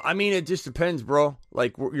 I mean, it just depends, bro.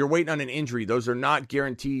 Like, you're waiting on an injury. Those are not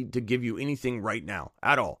guaranteed to give you anything right now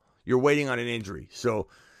at all. You're waiting on an injury. So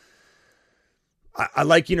I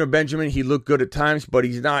like Eno Benjamin. He looked good at times, but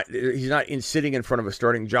he's not sitting in front of a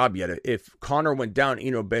starting job yet. If Connor went down,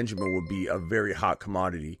 Eno Benjamin would be a very hot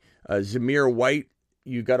commodity. Zamir White,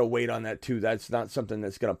 you got to wait on that too. That's not something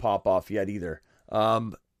that's going to pop off yet either.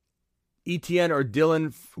 ETN or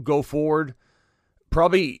Dylan go forward.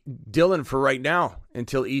 Probably Dylan for right now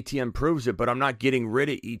until ETN proves it, but I'm not getting rid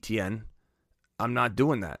of ETN. I'm not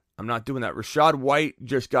doing that. Rashad White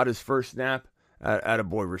just got his first snap.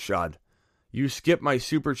 Attaboy, Rashad. You skipped my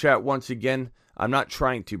super chat once again. I'm not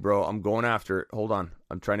trying to, bro. I'm going after it. Hold on.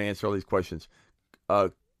 I'm trying to answer all these questions.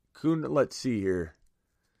 Let's see here.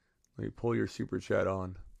 Let me pull your super chat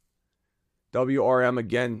on. WRM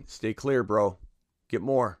again. Stay clear, bro. Get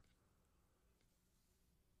more.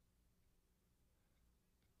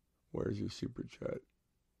 Where's your super chat?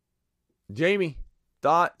 Jamie,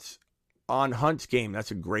 thoughts on Hunt's game?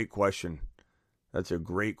 That's a great question. Here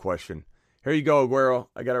you go, Aguero.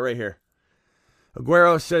 I got it right here.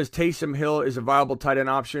 Aguero says Taysom Hill is a viable tight end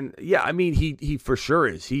option. Yeah, I mean, he for sure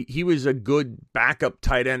is. He was a good backup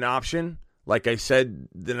tight end option, like I said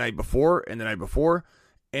the night before.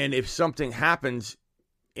 And if something happens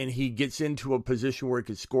and he gets into a position where he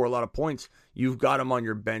could score a lot of points, you've got him on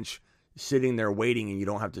your bench sitting there waiting and you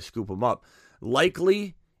don't have to scoop him up.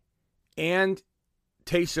 Likely and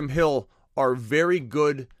Taysom Hill are very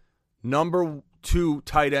good number 2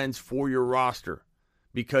 tight ends for your roster,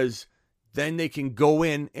 because then they can go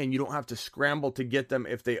in and you don't have to scramble to get them.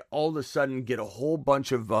 If they all of a sudden get a whole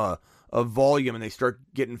bunch of volume and they start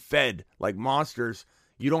getting fed like monsters,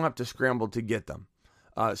 you don't have to scramble to get them.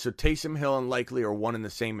 So Taysom Hill and Likely are one and the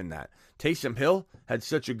same in that. Taysom Hill had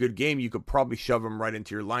such a good game, you could probably shove him right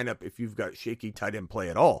into your lineup if you've got shaky tight end play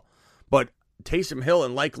at all. But Taysom Hill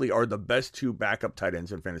and Likely are the best 2 backup tight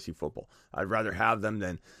ends in fantasy football. I'd rather have them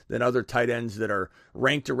than other tight ends that are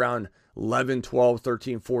ranked around 11, 12,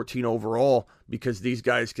 13, 14 overall, because these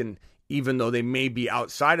guys can, even though they may be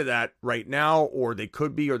outside of that right now, or they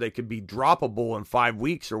could be droppable in 5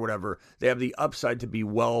 weeks or whatever, they have the upside to be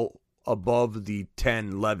well above the 10,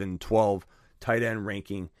 11, 12 tight end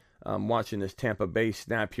ranking. I'm watching this Tampa Bay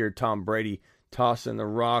snap here. Tom Brady tossing the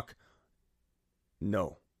rock.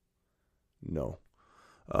 No.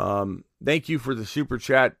 Thank you for the super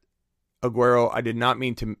chat, Aguero. I did not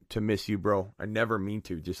mean to miss you, bro. I never mean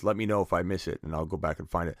to. Just let me know if I miss it, and I'll go back and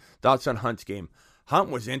find it. Thoughts on Hunt's game? Hunt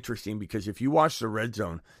was interesting because if you watch the red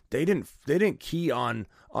zone, they didn't key on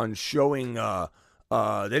showing.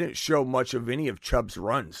 They didn't show much of any of Chubb's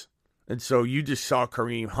runs, and so you just saw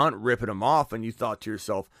Kareem Hunt ripping him off, and you thought to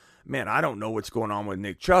yourself, "Man, I don't know what's going on with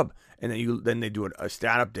Nick Chubb." And then they do a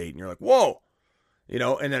stat update, and you're like, "Whoa."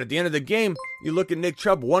 And then at the end of the game, you look at Nick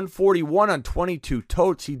Chubb, 141 on 22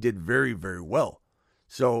 totes. He did very, very well.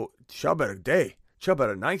 So Chubb had a day. Chubb had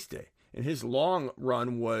a nice day. And his long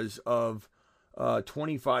run was of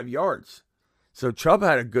 25 yards. So Chubb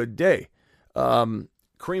had a good day.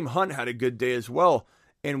 Kareem Hunt had a good day as well.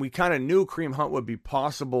 And we kind of knew Kareem Hunt would be a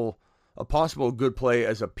possible good play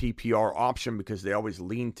as a PPR option, because they always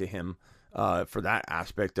lean to him for that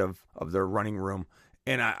aspect of their running room.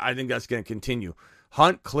 And I think that's going to continue.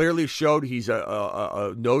 Hunt clearly showed he's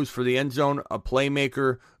a nose for the end zone, a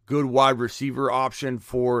playmaker, good wide receiver option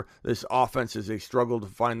for this offense as they struggle to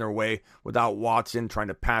find their way without Watson trying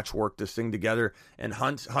to patchwork this thing together. And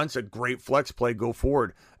Hunt's a great flex play go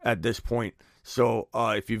forward at this point. So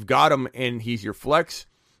if you've got him and he's your flex,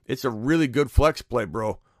 it's a really good flex play,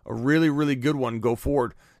 bro. A really, really good one go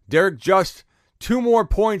forward. Derek Just, 2 more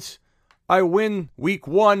points. I win week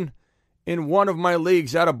 1. In one of my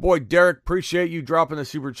leagues. Attaboy, Derek. Appreciate you dropping the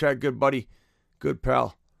super chat. Good buddy. Good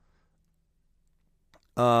pal.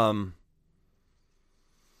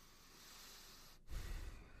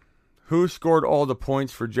 Who scored all the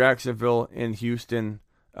points for Jacksonville and Houston?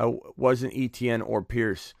 Wasn't Etienne or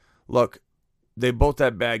Pierce. Look, they both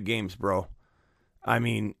had bad games, bro. I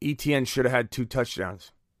mean, Etienne should have had 2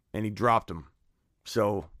 touchdowns, and he dropped them.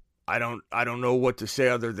 So I don't know what to say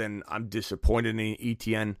other than I'm disappointed in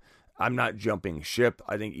Etienne. I'm not jumping ship.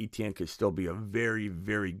 I think Etienne could still be a very,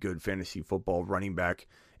 very good fantasy football running back.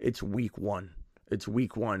 It's week 1.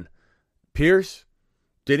 Pierce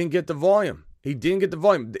didn't get the volume.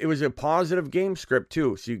 It was a positive game script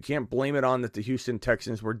too, so you can't blame it on that the Houston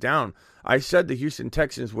Texans were down. I said the Houston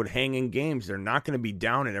Texans would hang in games. They're not going to be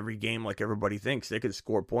down in every game like everybody thinks. They can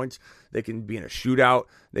score points. They can be in a shootout.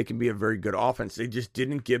 They can be a very good offense. They just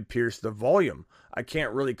didn't give Pierce the volume. I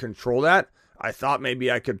can't really control that. I thought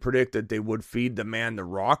maybe I could predict that they would feed the man the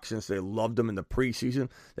rock since they loved him in the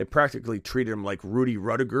preseason. They practically treated him like Rudy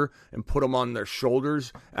Rudiger and put him on their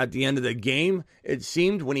shoulders at the end of the game, it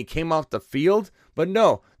seemed, when he came off the field. But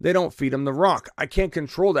no, they don't feed him the rock. I can't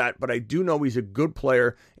control that, but I do know he's a good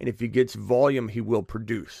player, and if he gets volume, he will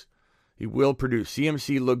produce.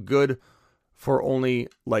 CMC looked good for only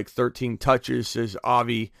like 13 touches, says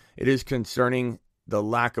Avi. It is concerning the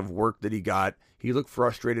lack of work that he got. He looked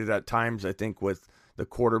frustrated at times, I think, with the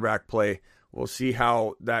quarterback play. We'll see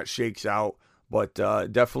how that shakes out, but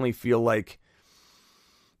definitely I feel like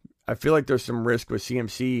there's some risk with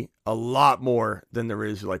CMC, a lot more than there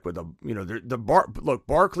is like with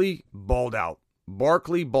Barkley balled out.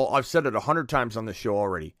 Barkley, I've said it 100 times on the show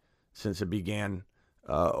already since it began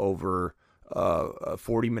over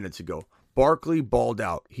 40 minutes ago. Barkley balled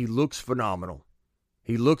out. He looks phenomenal.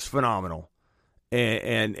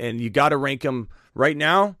 And you got to rank him right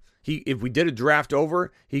now. If we did a draft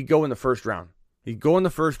over, he'd go in the first round.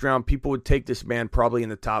 People would take this man probably in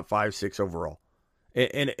the top 5, 6 overall.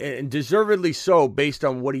 And deservedly so based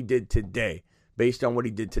on what he did today.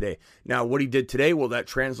 Now, what he did today, will that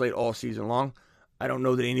translate all season long? I don't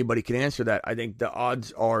know that anybody can answer that. I think the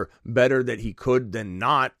odds are better that he could than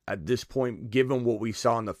not at this point, given what we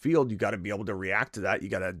saw on the field. You got to be able to react to that. You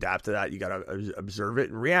got to adapt to that. You got to observe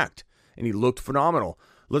it and react. And he looked phenomenal.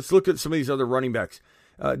 Let's look at some of these other running backs.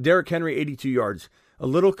 Derrick Henry, 82 yards. A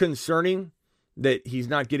little concerning that he's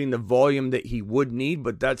not getting the volume that he would need,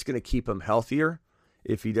 but that's going to keep him healthier.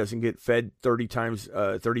 If he doesn't get fed 30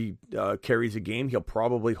 carries a game, he'll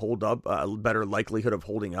probably hold up, a better likelihood of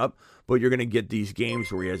holding up. But you're going to get these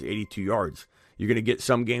games where he has 82 yards. You're going to get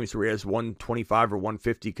some games where he has 125 or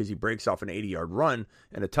 150 because he breaks off an 80-yard run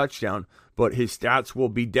and a touchdown. But his stats will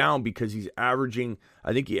be down because he's averaging,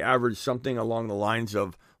 I think he averaged something along the lines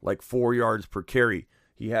of like 4 yards per carry.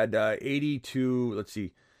 He had 82,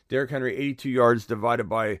 Derrick Henry, 82 yards divided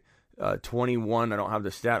by 21. I don't have the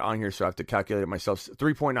stat on here, so I have to calculate it myself.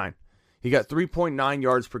 3.9. He got 3.9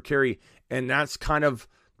 yards per carry, and that's kind of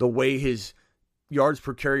the way his yards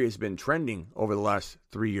per carry has been trending over the last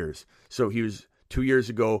 3 years. So he was 2 years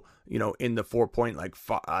ago, in the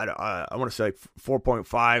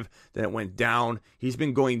 4.5. Then it went down. He's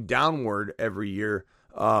been going downward every year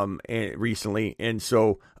and recently, and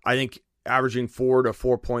so I think averaging 4 to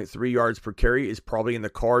 4.3 yards per carry is probably in the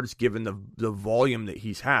cards given the volume that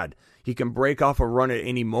he's had. He can break off a run at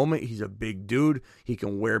any moment. He's a big dude. He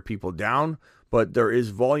can wear people down, but there is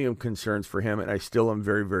volume concerns for him, and I still am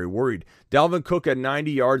very, very worried. Dalvin Cook had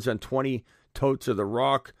 90 yards on 20 totes of the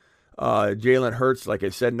rock. Jalen Hurts, like I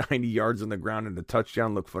said, 90 yards on the ground and a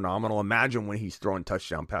touchdown, looked phenomenal. Imagine when he's throwing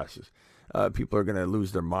touchdown passes. People are going to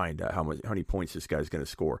lose their mind at how many points this guy's going to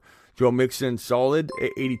score. Joe Mixon, solid,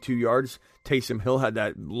 82 yards. Taysom Hill had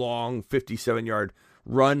that long 57-yard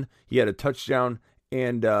run. He had a touchdown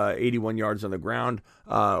and 81 yards on the ground.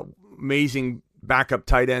 Amazing backup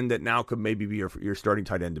tight end that now could maybe be your starting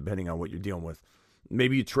tight end, depending on what you're dealing with.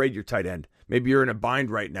 Maybe you trade your tight end. Maybe you're in a bind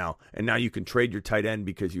right now, and now you can trade your tight end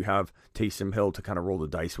because you have Taysom Hill to kind of roll the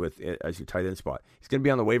dice with as your tight end spot. He's going to be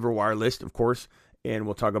on the waiver wire list, of course, and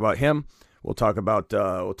we'll talk about him. We'll talk about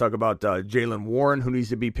Jaylen Warren, who needs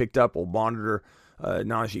to be picked up. We'll monitor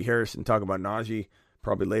Najee Harris and talk about Najee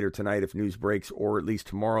probably later tonight if news breaks, or at least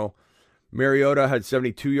tomorrow. Mariota had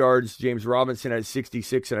 72 yards. James Robinson had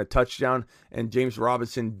 66 and a touchdown, and James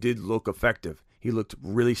Robinson did look effective. He looked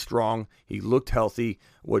really strong. He looked healthy,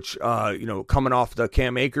 which, coming off the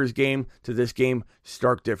Cam Akers game to this game,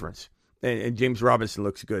 stark difference. And James Robinson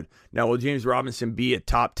looks good. Now, will James Robinson be a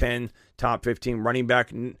top 10, top 15 running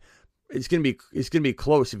back? It's gonna be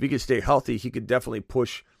close. If he could stay healthy, he could definitely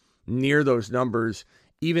push near those numbers,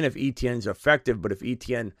 even if Etienne's effective. But if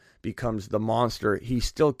Etienne becomes the monster he's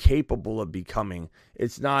still capable of becoming,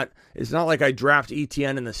 it's not like I draft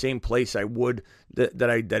Etienne in the same place I would that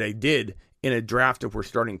I did in a draft. If we're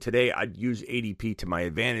starting today, I'd use ADP to my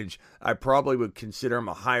advantage. I probably would consider him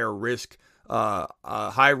a higher risk,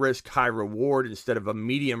 high risk, high reward instead of a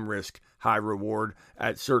medium risk, high reward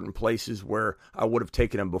at certain places where I would have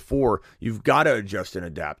taken him before. You've got to adjust and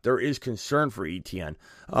adapt. There is concern for Etienne.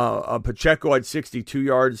 Pacheco had 62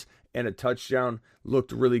 yards and a touchdown.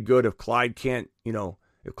 Looked really good. If Clyde can't,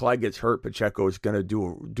 if Clyde gets hurt, Pacheco is going to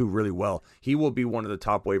do really well. He will be one of the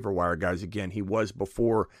top waiver wire guys again. He was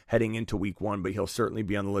before heading into week 1, but he'll certainly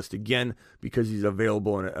be on the list again because he's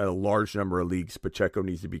available in a large number of leagues. Pacheco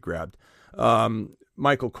needs to be grabbed.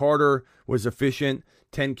 Michael Carter was efficient,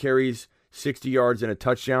 10 carries, 60 yards, and a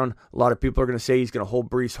touchdown. A lot of people are going to say he's going to hold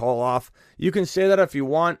Breece Hall off. You can say that if you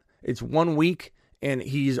want. It's 1 week, and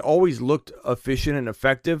he's always looked efficient and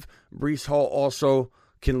effective. Breece Hall also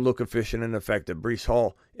can look efficient and effective. Breece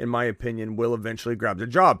Hall, in my opinion, will eventually grab the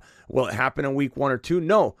job. Will it happen in week 1 or 2?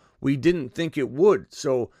 No, we didn't think it would.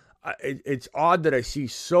 So it's odd that I see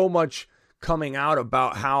so much coming out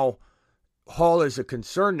about how Hall is a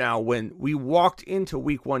concern now when we walked into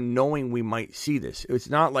week 1 knowing we might see this. It's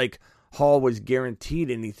not like Hall was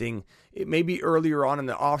guaranteed anything. It may be earlier on in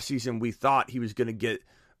the offseason we thought he was going to get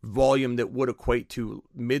volume that would equate to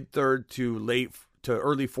mid-third to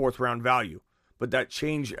early 4th round value. But that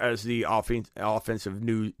changed as the offensive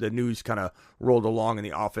news kind of rolled along and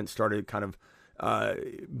the offense started kind of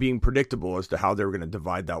being predictable as to how they were going to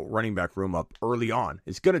divide that running back room up early on.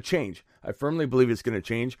 It's going to change. I firmly believe it's going to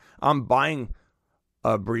change. I'm buying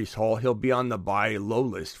Breece Hall. He'll be on the buy low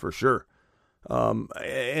list for sure.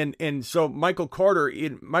 And so Michael Carter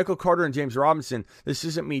and James Robinson, this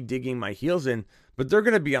isn't me digging my heels in, but they're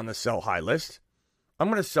going to be on the sell high list. I'm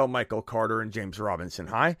going to sell Michael Carter and James Robinson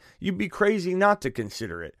high. You'd be crazy not to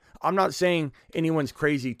consider it. I'm not saying anyone's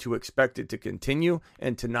crazy to expect it to continue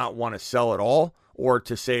and to not want to sell at all, or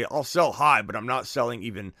to say, I'll sell high, but I'm not selling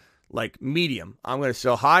even like medium. I'm going to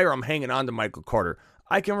sell high, or I'm hanging on to Michael Carter.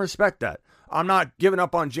 I can respect that. I'm not giving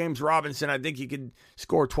up on James Robinson. I think he could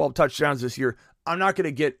score 12 touchdowns this year. I'm not going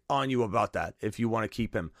to get on you about that if you want to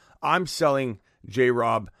keep him. I'm selling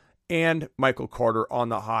J-Rob and Michael Carter on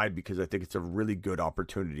the high because I think it's a really good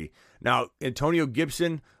opportunity. Now, Antonio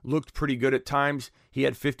Gibson looked pretty good at times. He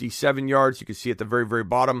had 57 yards. You can see at the very, very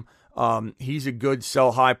bottom. He's a good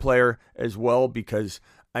sell high player as well because,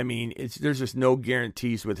 I mean, there's just no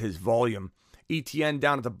guarantees with his volume. ETN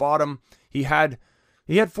down at the bottom, he had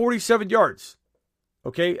 47 yards.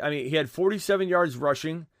 Okay? I mean, he had 47 yards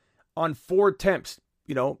rushing on 4 attempts.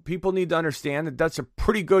 You know, people need to understand that that's a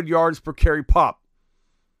pretty good yards per carry pop.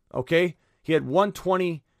 Okay? He had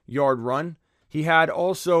 120-yard run. He had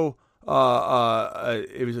also,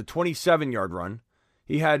 it was a 27-yard run.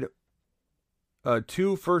 He had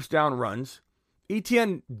 2 first down runs.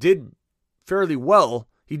 ETN did fairly well.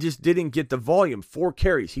 He just didn't get the volume. 4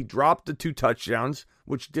 carries. He dropped the 2 touchdowns,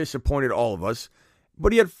 which disappointed all of us.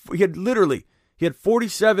 But he had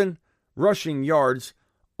 47 rushing yards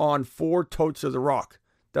on 4 totes of the rock.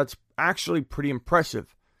 That's actually pretty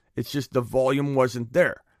impressive. It's just the volume wasn't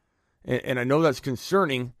there. And I know that's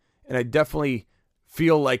concerning, and I definitely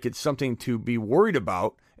feel like it's something to be worried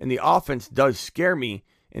about. And the offense does scare me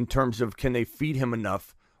in terms of, can they feed him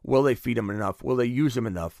enough? Will they feed him enough? Will they use him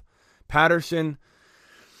enough? Patterson,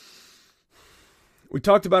 we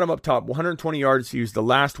talked about him up top, 120 yards. He was the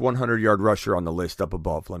last 100-yard rusher on the list up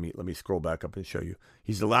above. Let me scroll back up and show you.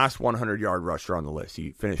 He's the last 100-yard rusher on the list.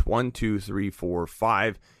 He finished 1, 2, 3, 4,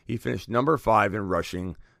 5. He finished number 5 in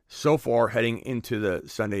rushing so far heading into the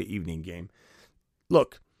Sunday evening game.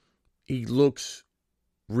 Look, he looks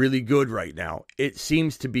really good right now. It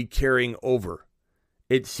seems to be carrying over.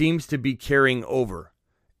 And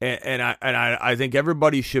I think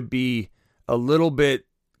everybody should be a little bit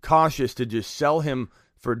cautious to just sell him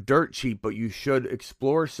for dirt cheap, but you should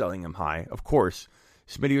explore selling him high. Of course,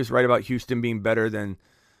 Smitty was right about Houston being better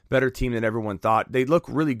team than everyone thought. They look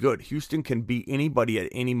really good. Houston can beat anybody at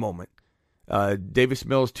any moment. Davis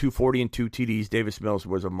Mills, 240 and 2 TDs. Davis Mills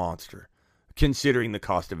was a monster, considering the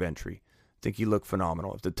cost of entry. I think he looked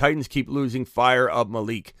phenomenal. If the Titans keep losing, fire up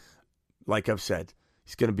Malik. Like I've said,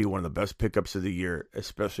 he's going to be one of the best pickups of the year,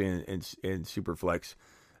 especially in Superflex.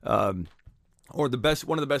 One of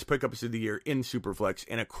the best pickups of the year in Superflex,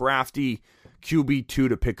 and a crafty QB2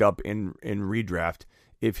 to pick up in redraft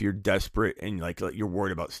if you're desperate and like you're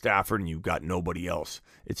worried about Stafford and you've got nobody else.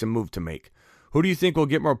 It's a move to make. Who do you think will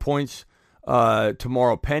get more points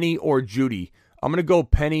tomorrow, Penny or Judy? I'm going to go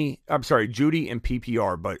Judy and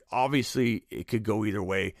PPR, but obviously it could go either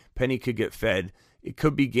way. Penny could get fed. It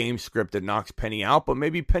could be game script that knocks Penny out, but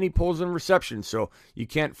maybe Penny pulls in reception, so you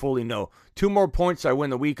can't fully know. 2 more points, I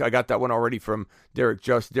win the week. I got that one already from Derek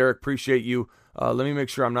Just. Derek, appreciate you. Let me make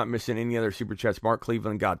sure I'm not missing any other Super Chats. Mark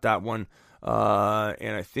Cleveland got that one.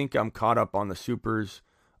 And I think I'm caught up on the Supers.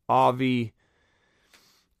 Avi.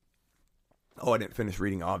 Oh, I didn't finish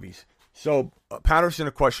reading Avi's. So, Patterson,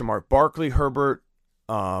 a question mark. Barkley, Herbert,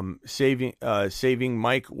 saving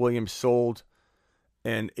Mike Williams sold,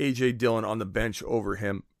 and A.J. Dillon on the bench over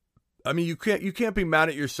him. I mean, you can't be mad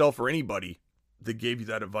at yourself or anybody that gave you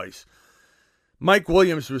that advice. Mike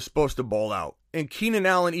Williams was supposed to ball out, and Keenan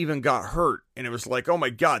Allen even got hurt, and it was like, oh my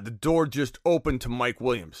God, the door just opened to Mike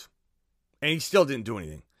Williams, and he still didn't do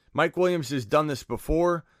anything. Mike Williams has done this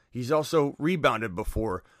before. He's also rebounded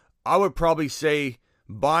before. I would probably say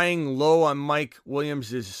buying low on Mike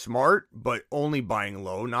Williams is smart, but only buying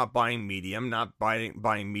low, not buying medium, not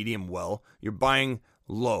buying medium well. You're buying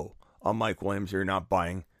low on Mike Williams, or you're not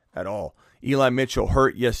buying at all. Eli Mitchell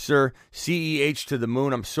hurt, yes sir. CEH to the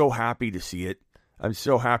moon. I'm so happy to see it. I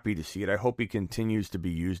hope he continues to be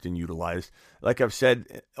used and utilized. Like I've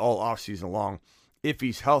said all offseason long, if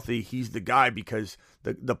he's healthy, he's the guy, because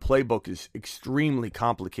the playbook is extremely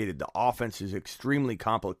complicated. The offense is extremely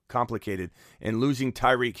complicated. And losing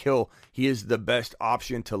Tyreek Hill, he is the best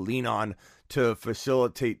option to lean on to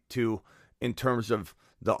facilitate to in terms of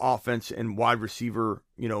the offense and wide receiver,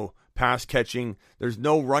 pass catching. There's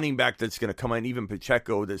no running back that's going to come in, even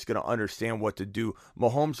Pacheco, that's going to understand what to do.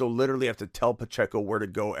 Mahomes will literally have to tell Pacheco where to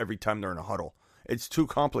go every time they're in a huddle. It's too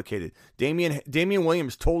complicated. Damian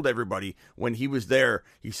Williams told everybody when he was there,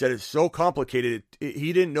 he said it's so complicated.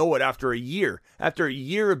 He didn't know it after a year. After a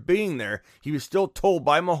year of being there, he was still told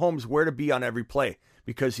by Mahomes where to be on every play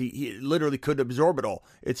because he literally couldn't absorb it all.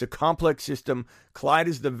 It's a complex system. Clyde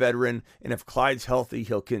is the veteran, and if Clyde's healthy,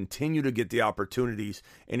 he'll continue to get the opportunities.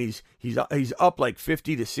 And he's up like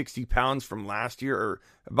 50 to 60 pounds from last year, or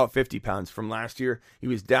about 50 pounds from last year. He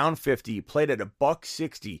was down 50. He played at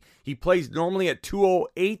 $160. He plays normally at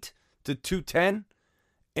 208 to 210,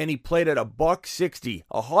 and he played at $160,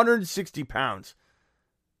 160 pounds.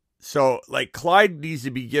 So, like, Clyde needs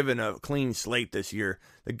to be given a clean slate this year.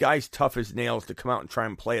 The guy's tough as nails to come out and try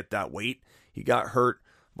and play at that weight. He got hurt,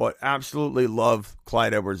 but absolutely love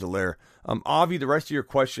Clyde Edwards-Helaire. Avi, the rest of your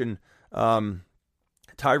question,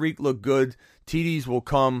 Tyreek looked good. TDs will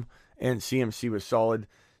come, and CMC was solid.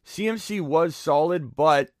 CMC was solid,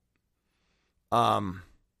 but,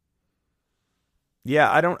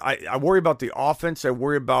 yeah, I worry about the offense. I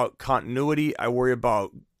worry about continuity. I worry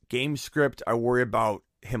about game script. I worry about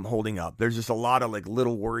him holding up. There's just a lot of like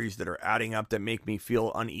little worries that are adding up that make me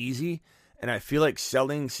feel uneasy, and I feel like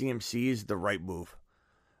selling CMC is the right move.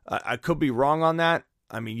 I could be wrong on that.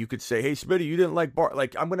 I mean, you could say, hey, Smitty, you didn't like Bart.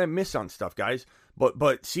 Like, I'm going to miss on stuff, guys. But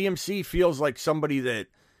CMC feels like somebody that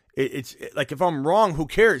it's like, if I'm wrong, who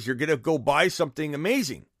cares? You're going to go buy something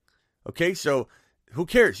amazing. Okay, so who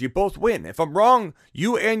cares? You both win. If I'm wrong,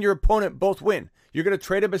 you and your opponent both win. You're going to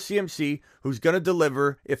trade up a CMC who's going to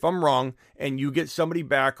deliver if I'm wrong, and you get somebody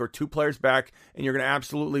back or two players back, and you're going to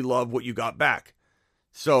absolutely love what you got back.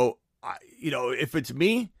 So, if it's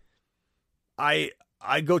me, I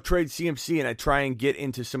go trade CMC and I try and get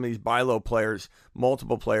into some of these buy low players,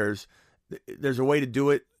 multiple players. There's a way to do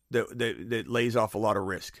it that lays off a lot of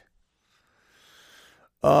risk.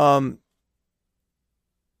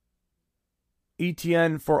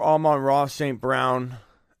 ETN for Amon-Ra St. Brown.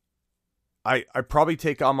 I probably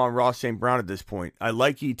take Amon-Ra St. Brown at this point. I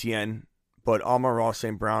like ETN, but Amon-Ra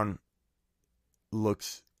St. Brown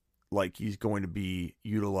looks like he's going to be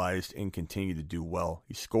utilized and continue to do well.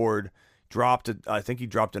 He scored, I think he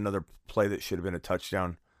dropped another play that should have been a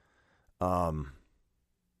touchdown. So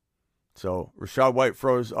Rachaad White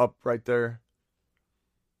froze up right there.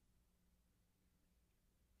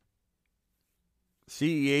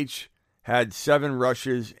 CEH had 7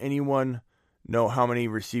 rushes. Anyone know how many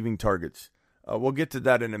receiving targets? We'll get to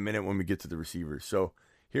that in a minute when we get to the receivers. So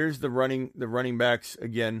here's the running backs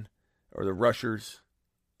again, or the rushers,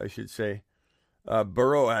 I should say.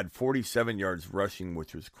 Burrow had 47 yards rushing,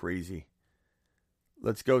 which was crazy.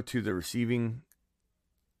 Let's go to the receiving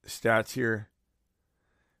stats here.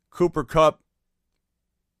 Cooper Kupp,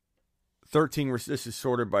 13. This is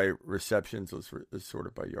sorted by receptions. Let's sort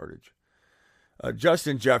it by yardage.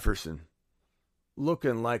 Justin Jefferson,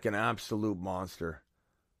 looking like an absolute monster.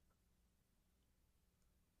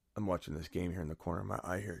 I'm watching this game here in the corner of my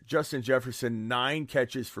eye here. Justin Jefferson, 9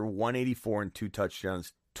 catches for 184 and 2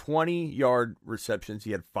 touchdowns. 20-yard receptions.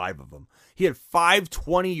 He had 5 of them. He had 5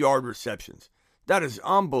 20-yard receptions. That is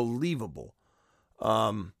unbelievable.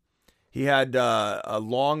 He had a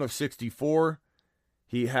long of 64.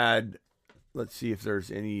 He had, let's see if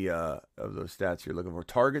there's any of those stats you're looking for.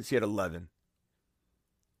 Targets, he had 11.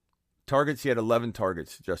 Targets, he had 11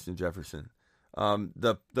 targets, Justin Jefferson.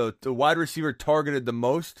 The wide receiver targeted the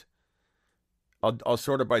most. I'll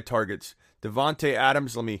sort it by targets. Devontae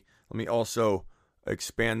Adams. Let me also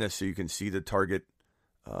expand this so you can see the target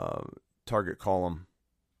column.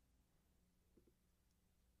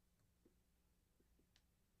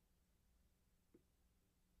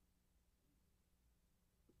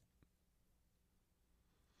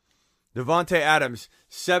 Devontae Adams,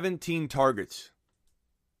 17 targets.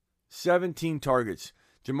 17 targets.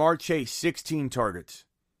 Jamar Chase, 16 targets.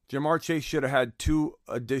 Jamar Chase should have had 2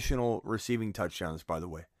 additional receiving touchdowns, by the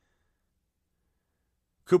way.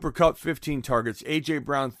 Cooper Kupp, 15 targets. A.J.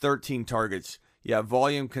 Brown, 13 targets. Yeah,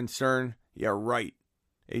 volume concern. Yeah, right.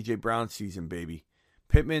 A.J. Brown season, baby.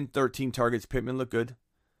 Pittman, 13 targets. Pittman looked good.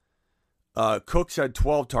 Cooks had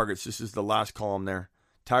 12 targets. This is the last column there.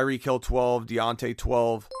 Tyreek Hill, 12. Deontay,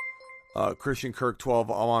 12. Christian Kirk,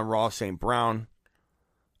 12. Amon-Ra St. Brown.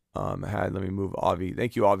 Let me move Avi.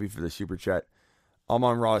 Thank you, Avi, for the super chat.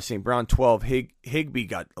 Amon-Ra St. Brown, 12. Higbee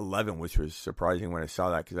got 11, which was surprising when I saw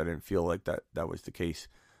that because I didn't feel like that was the case.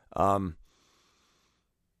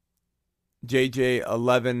 JJ,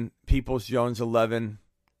 11. Peoples-Jones, 11.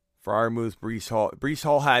 Freiermuth, Breece Hall. Breece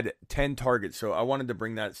Hall had 10 targets, so I wanted to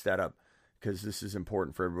bring that stat up because this is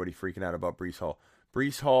important for everybody freaking out about Breece Hall.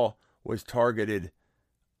 Breece Hall was targeted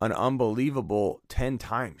an unbelievable 10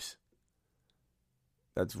 times.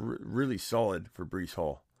 That's really solid for Breece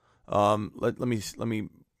Hall.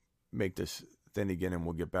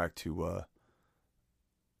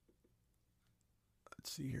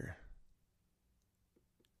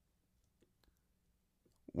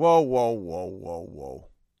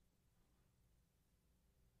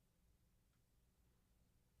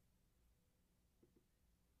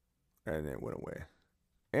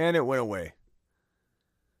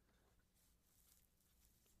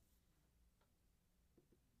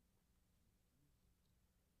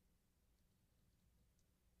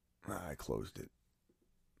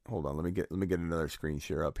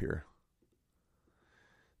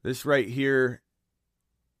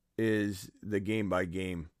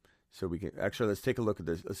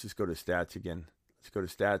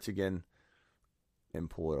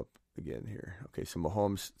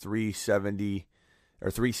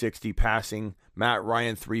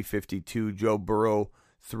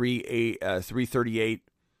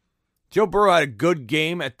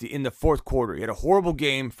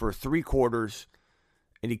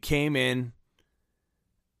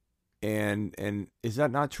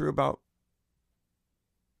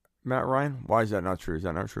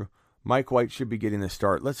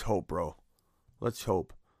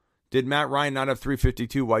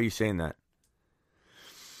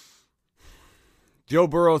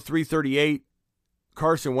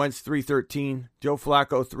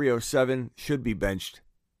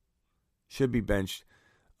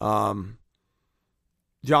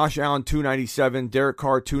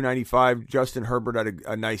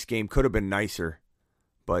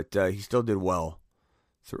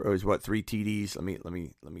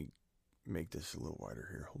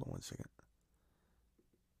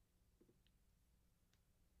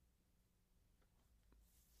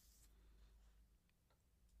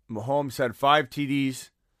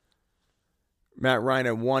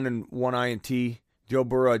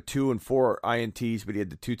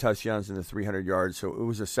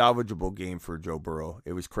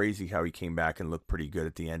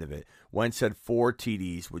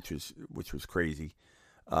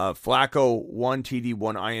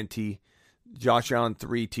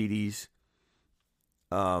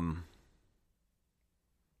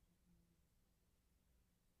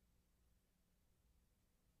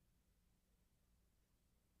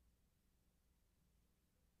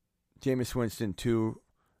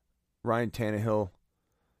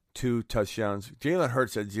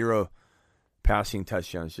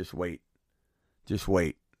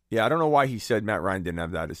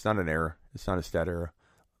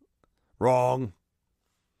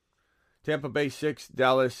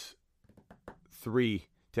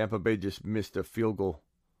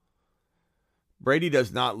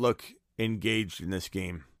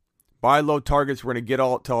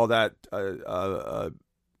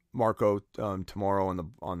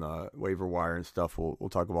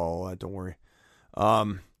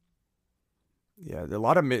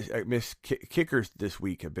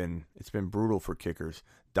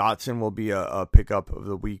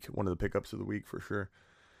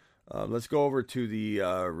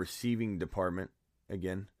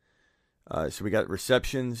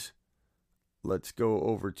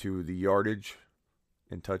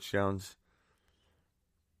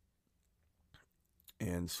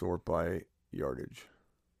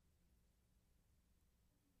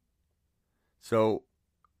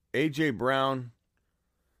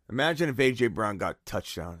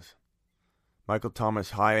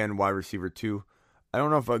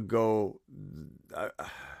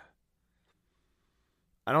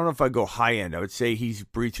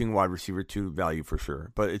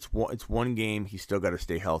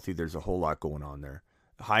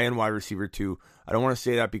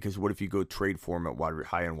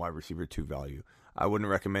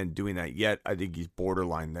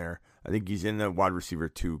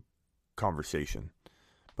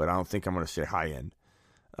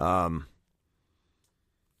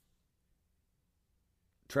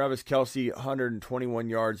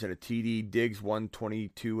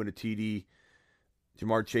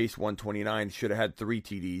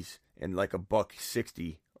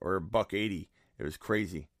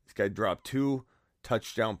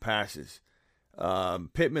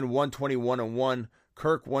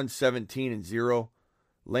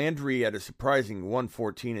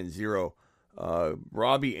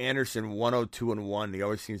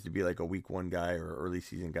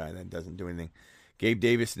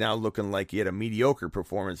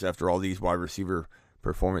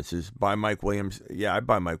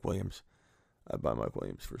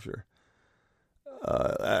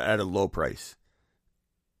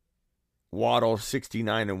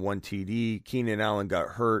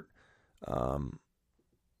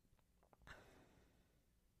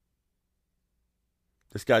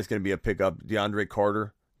 This guy's going to be a pickup. DeAndre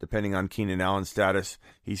Carter, depending on Keenan Allen's status,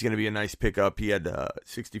 he's going to be a nice pickup. He had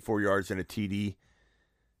 64 yards and a TD.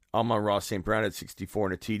 Amon-Ra St. Brown had 64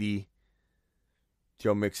 and a TD.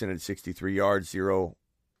 Joe Mixon had 63 yards, 0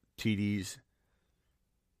 TDs.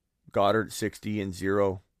 Goddard 60 and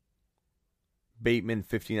 0. Bateman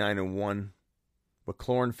 59 and 1.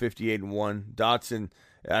 McLaurin 58 and 1. Dotson,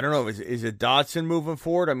 I don't know, is it Dotson moving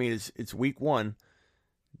forward? I mean, it's week 1.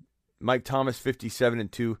 Mike Thomas 57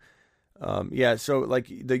 and 2. So like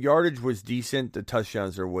the yardage was decent. The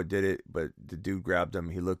touchdowns are what did it, but the dude grabbed him.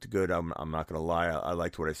 He looked good. I'm not gonna lie. I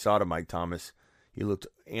liked what I saw to Mike Thomas. He looked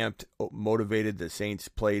amped, motivated. The Saints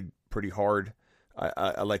played pretty hard.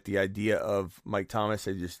 I like the idea of Mike Thomas.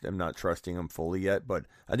 I just am not trusting him fully yet, but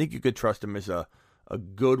I think you could trust him as a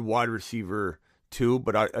good wide receiver too.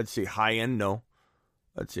 But I'd say high end no.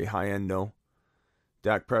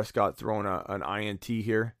 Dak Prescott throwing an INT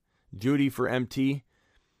here. Judy for MT.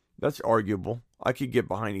 That's arguable. I could get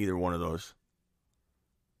behind either one of those.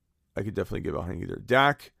 I could definitely get behind either.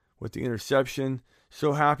 Dak with the interception.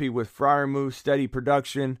 So happy with Freiermuth. Steady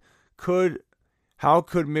production. How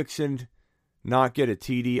could Mixon not get a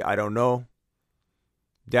TD? I don't know.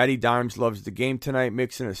 Daddy Dimes loves the game tonight.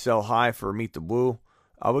 Mixon a sell high for Meet the Woo.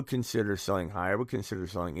 I would consider selling high. I would consider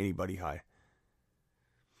selling anybody high.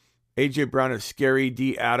 A.J. Brown is scary.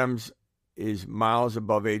 D. Adams is miles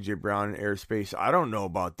above A.J. Brown in airspace. I don't know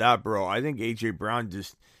about that, bro. I think A.J. Brown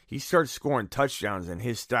he starts scoring touchdowns and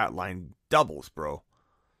his stat line doubles, bro.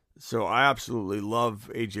 So I absolutely love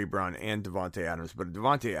A.J. Brown and Devontae Adams, but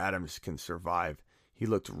Devontae Adams can survive. He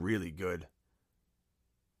looked really good.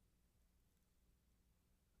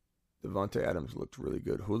 Devontae Adams looked really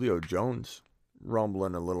good. Julio Jones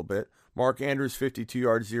rumbling a little bit. Mark Andrews, 52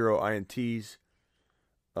 yards, 0 INTs.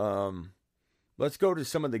 Let's go to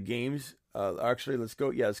some of the games. Let's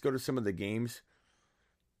go to some of the games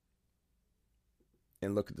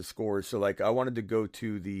and look at the scores. So, I wanted to go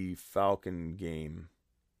to the Falcon game.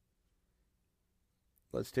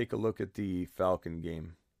 Let's take a look at the Falcon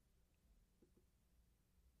game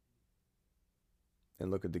and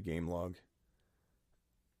look at the game log.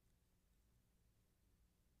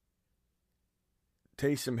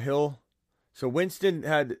 Taysom Hill. So Winston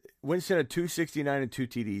had 269 and 2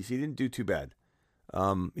 TDs. He didn't do too bad.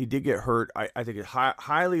 He did get hurt. I think it's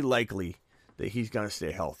highly likely that he's going to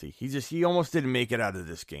stay healthy. He almost didn't make it out of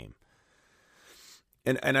this game.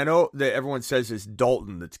 And I know that everyone says it's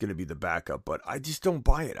Dalton that's going to be the backup, but I just don't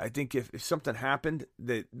buy it. I think if something happened,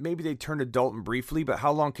 that maybe they turn to Dalton briefly, but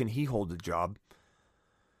how long can he hold the job?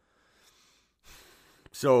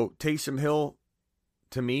 So Taysom Hill,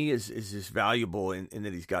 to me, is just valuable in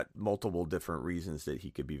that he's got multiple different reasons that he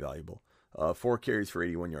could be valuable. 4 carries for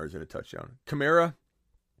 81 yards and a touchdown. Kamara,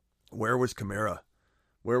 where was Kamara?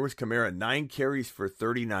 9 carries for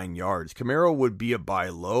 39 yards. Kamara would be a buy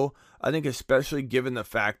low. I think especially given the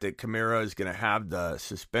fact that Kamara is going to have the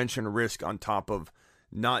suspension risk on top of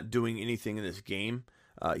not doing anything in this game.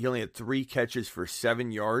 He only had 3 catches for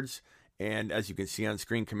 7 yards. And as you can see on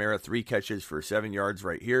screen, Kamara, 3 catches for 7 yards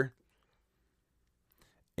right here.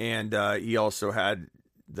 And he also had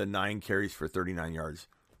the 9 carries for 39 yards.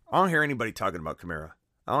 I don't hear anybody talking about Kamara.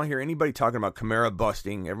 I don't hear anybody talking about Kamara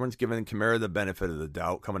busting. Everyone's giving Kamara the benefit of the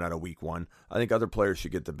doubt coming out of week 1. I think other players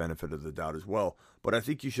should get the benefit of the doubt as well. But I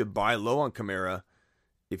think you should buy low on Kamara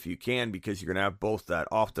if you can, because you're going to have both that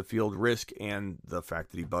off-the-field risk and the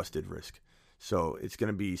fact that he busted risk. So it's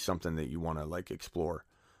going to be something that you want to explore.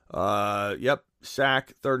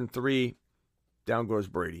 Sack, 3rd and 3. Down goes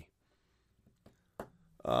Brady.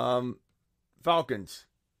 Falcons.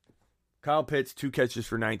 Kyle Pitts, 2 catches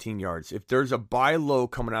for 19 yards. If there's a buy low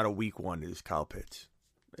coming out of week 1, it is Kyle Pitts.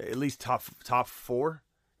 At least top 4.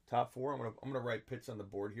 Top 4. I'm gonna write Pitts on the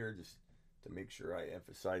board here just to make sure I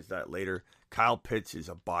emphasize that later. Kyle Pitts is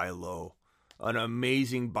a buy low. An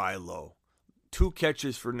amazing buy low. 2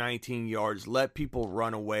 catches for 19 yards. Let people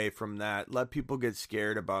run away from that. Let people get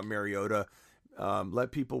scared about Mariota.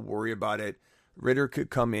 Let people worry about it. Ritter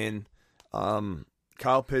could come in.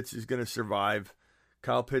 Kyle Pitts is going to survive.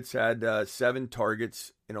 Kyle Pitts had 7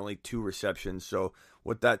 targets and only 2 receptions. So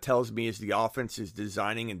what that tells me is the offense is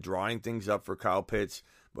designing and drawing things up for Kyle Pitts,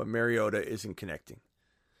 but Mariota isn't connecting.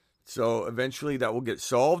 So eventually that will get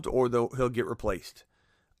solved, or he'll get replaced.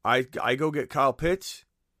 I go get Kyle Pitts,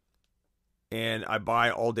 and I buy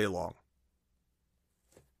all day long.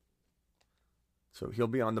 So he'll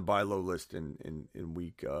be on the buy low list in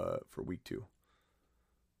week for week 2.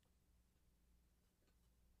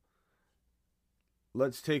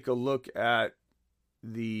 Let's take a look at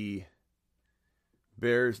the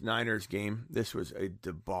Bears-Niners game. This was a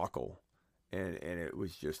debacle, and it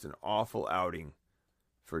was just an awful outing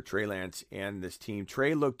for Trey Lance and this team.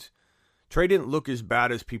 Trey didn't look as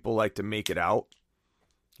bad as people like to make it out.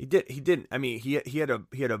 He didn't. I mean,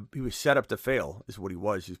 he was set up to fail, is what he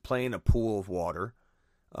was. He was playing a pool of water.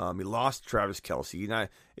 He lost Travis Kelce. Now,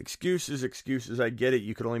 excuses. I get it.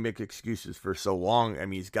 You could only make excuses for so long. I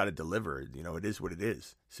mean, he's got to deliver. You know, it is what it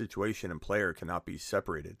is. Situation and player cannot be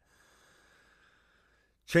separated.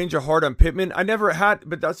 Change of heart on Pittman. I never had,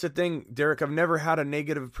 but that's the thing, Derek. I've never had a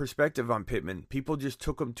negative perspective on Pittman. People just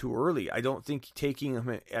took him too early. I don't think taking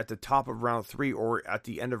him at the top of round 3 or at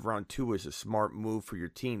the end of round 2 is a smart move for your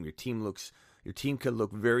team. Your team could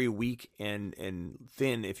look very weak and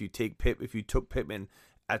thin if you took Pittman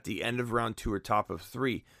at the end of round 2 or top of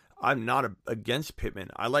 3. I'm not against Pittman.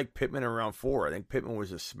 I like Pittman in round 4. I think Pittman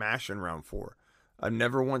was a smash in round 4. I've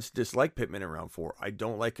never once disliked Pittman in round 4. I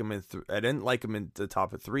don't like him I didn't like him in the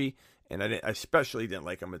top of 3, and I especially didn't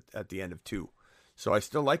like him at the end of 2. So I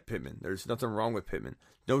still like Pittman. There's nothing wrong with Pittman.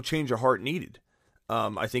 No change of heart needed.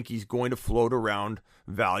 I think he's going to float around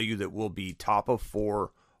value that will be top of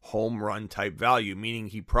 4 home run type value, meaning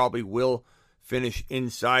he probably will finish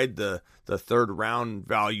inside the third round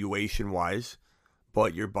valuation wise,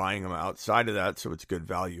 but you're buying him outside of that, so it's good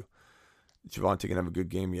value. Javonte can have a good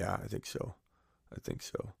game. Yeah, I think so.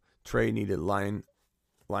 Trey needed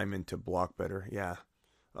linemen to block better. Yeah.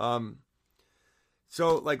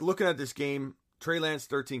 So, like, looking at this game, Trey Lance,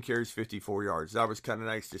 13 carries, 54 yards. That was kind of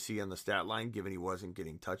nice to see on the stat line, given he wasn't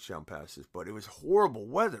getting touchdown passes. But it was horrible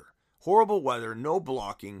weather. No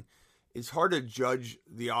blocking. It's hard to judge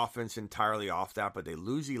the offense entirely off that, but they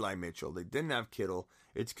lose Eli Mitchell. They didn't have Kittle.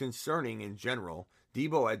 It's concerning in general.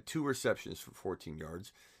 Debo had 2 receptions for 14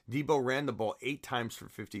 yards. Debo ran the ball 8 times for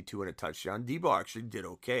 52 and a touchdown. Debo actually did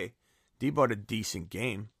okay. Debo had a decent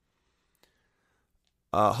game.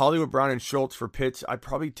 Hollywood Brown and Schultz for Pitts.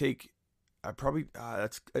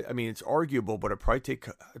 it's arguable, but I'd probably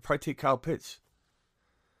take Kyle Pitts.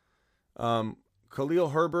 Khalil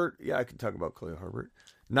Herbert. Yeah, I can talk about Khalil Herbert.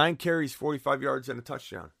 9 carries, 45 yards, and a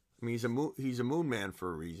touchdown. I mean, he's a moon man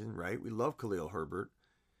for a reason, right? We love Khalil Herbert.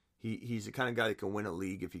 He's the kind of guy that can win a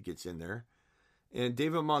league if he gets in there. And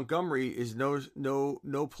David Montgomery is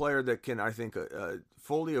no player that can, I think,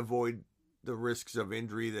 fully avoid the risks of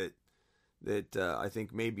injury that I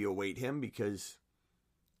think maybe await him, because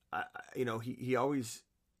he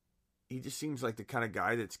just seems like the kind of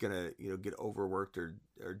guy that's gonna get overworked or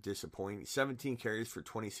disappoint. 17 carries for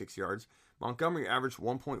 26 yards. Montgomery averaged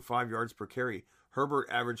 1.5 yards per carry. Herbert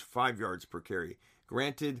averaged 5 yards per carry.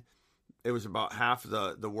 Granted, it was about half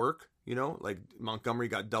the work. Like Montgomery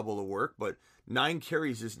got double the work, but 9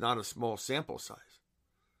 carries is not a small sample size.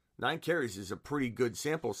 9 carries is a pretty good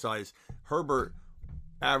sample size. Herbert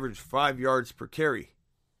averaged 5 yards per carry.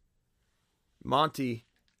 Monty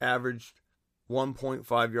averaged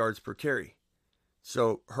 1.5 yards per carry.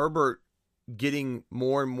 So Herbert getting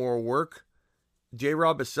more and more work.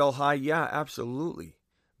 J-Rob is sell high? Yeah, absolutely.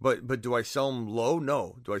 But do I sell him low?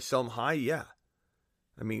 No. Do I sell him high? Yeah.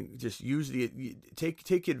 I mean, just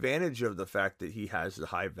take advantage of the fact that he has the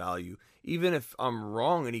high value. Even if I'm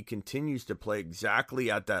wrong and he continues to play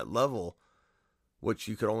exactly at that level, which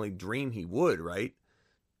you could only dream he would, right?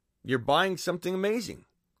 You're buying something amazing.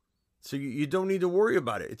 So you don't need to worry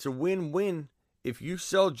about it. It's a win-win. If you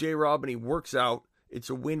sell J-Rob and he works out, it's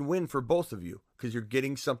a win-win for both of you, because you're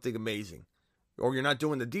getting something amazing, or you're not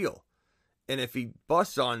doing the deal. And if he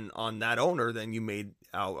busts on that owner, then you made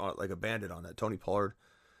out like a bandit on that. Tony Pollard.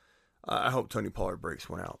 I hope Tony Pollard breaks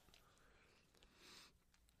one out.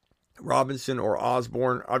 Robinson or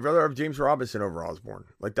Osborne. I'd rather have James Robinson over Osborne.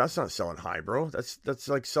 Like, that's not selling high, bro. That's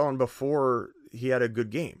like selling before he had a good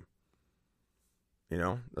game.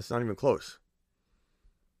 That's not even close.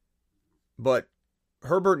 But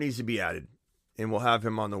Herbert needs to be added, and we'll have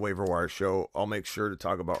him on the waiver wire show. I'll make sure to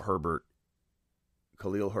talk about Herbert.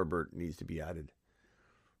 Khalil Herbert needs to be added.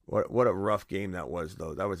 What a rough game that was,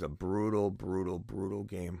 though. That was a brutal, brutal, brutal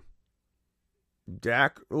game.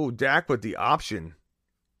 Dak with the option.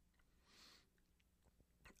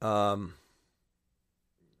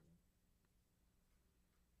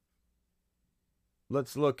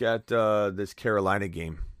 Let's look at this Carolina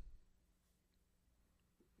game.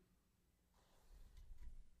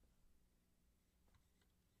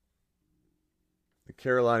 The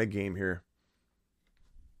Carolina game here.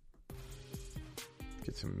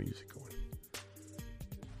 Get some music going.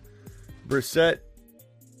 Brissett,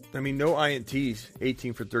 no INTs.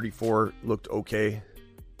 18 for 34. Looked okay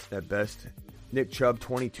at best. Nick Chubb,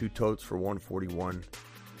 22 totes for 141.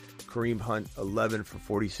 Kareem Hunt, 11 for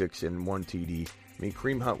 46 and 1 TD.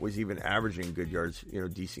 Kareem Hunt was even averaging good yards,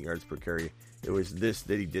 decent yards per carry. It was this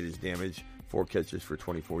that he did his damage. 4 catches for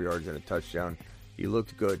 24 yards and a touchdown. He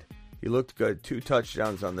looked good. 2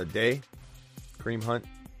 touchdowns on the day. Kareem Hunt.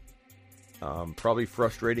 Probably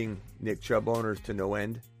frustrating Nick Chubb owners to no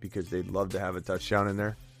end because they'd love to have a touchdown in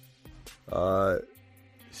there. Was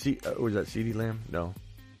that CeeDee Lamb? No.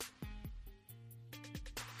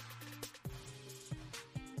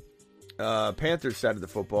 Panthers side of the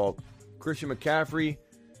football. Christian McCaffrey.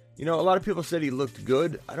 A lot of people said he looked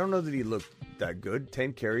good. I don't know that he looked that good.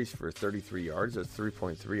 10 carries for 33 yards. That's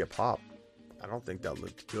 3.3 a pop. I don't think that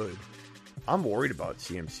looked good. I'm worried about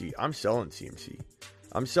CMC. I'm selling CMC.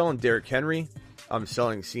 I'm selling Derrick Henry. I'm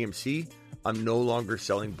selling CMC. I'm no longer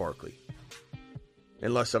selling Barkley.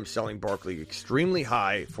 Unless I'm selling Barkley extremely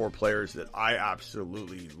high for players that I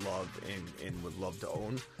absolutely love and would love to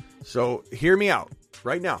own. So hear me out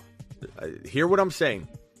right now. Hear what I'm saying.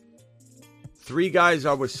 3 guys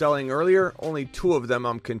I was selling earlier, only 2 of them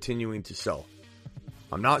I'm continuing to sell.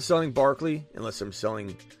 I'm not selling Barkley unless I'm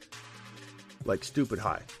selling like stupid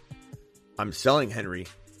high. I'm selling Henry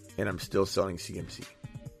and I'm still selling CMC.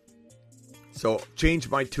 So change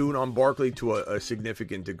my tune on Barkley to a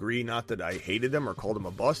significant degree. Not that I hated him or called him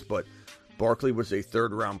a bust, but Barkley was a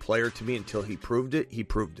 3rd round player to me until he proved it. He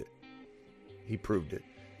proved it.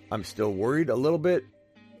 I'm still worried a little bit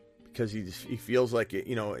because he feels like an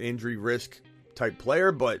injury risk type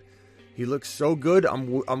player, but he looks so good.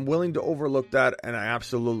 I'm willing to overlook that, and I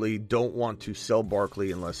absolutely don't want to sell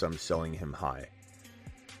Barkley unless I'm selling him high.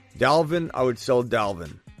 Dalvin, I would sell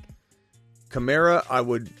Dalvin. Kamara, I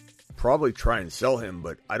would probably try and sell him,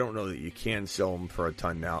 but I don't know that you can sell him for a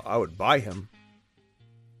ton now. I would buy him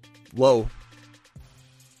low.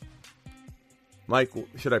 Mike,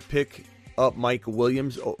 should I pick up Mike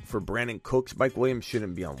Williams for Brandon Cooks? Mike Williams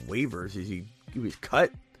shouldn't be on waivers. He was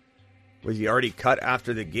cut? Was he already cut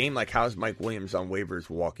after the game? Like, how's Mike Williams on waivers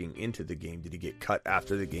walking into the game? Did he get cut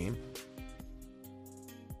after the game?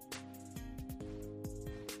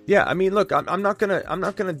 Yeah, I mean, look, I'm not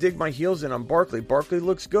gonna dig my heels in on Barkley. Barkley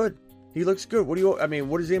looks good. He looks good. What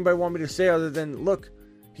does anybody want me to say other than, look,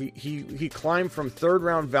 he climbed from 3rd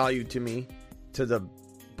round value to me to the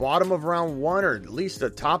bottom of round 1, or at least the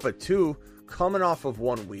top of 2, coming off of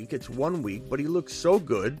 1 week. It's 1 week, but he looks so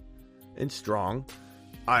good and strong.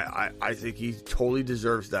 I think he totally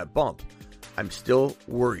deserves that bump. I'm still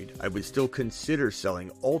worried. I would still consider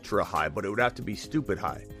selling ultra high, but it would have to be stupid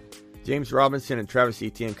high. James Robinson and Travis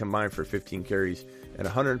Etienne combined for 15 carries and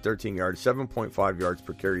 113 yards, 7.5 yards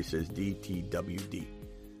per carry, says DTWD.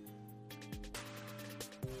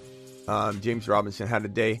 James Robinson had a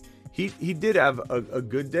day. He did have a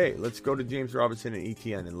good day. Let's go to James Robinson and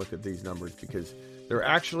Etienne and look at these numbers because they're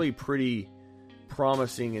actually pretty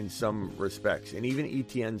promising in some respects. And even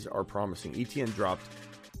Etienne's are promising. Etienne dropped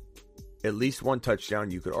at least 1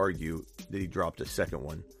 touchdown. You could argue that he dropped a second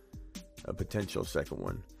one, a potential second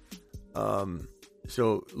one.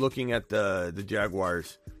 So looking at the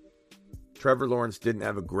Jaguars, Trevor Lawrence didn't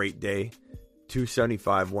have a great day.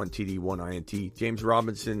 275, 1 TD, 1 INT. James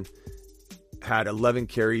Robinson had 11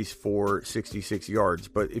 carries for 66 yards.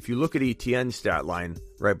 But if you look at Etienne's stat line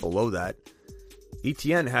right below that,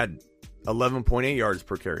 Etienne had 11.8 yards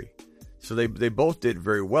per carry. So they both did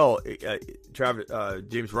very well.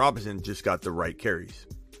 James Robinson just got the right carries.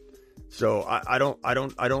 So I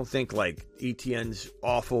don't think like Etienne's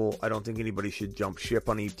awful. I don't think anybody should jump ship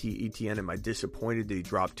on Etienne. Am I disappointed that he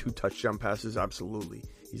dropped 2 touchdown passes? Absolutely.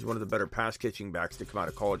 He's one of the better pass catching backs to come out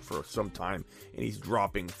of college for some time, and he's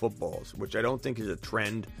dropping footballs, which I don't think is a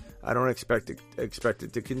trend. I don't expect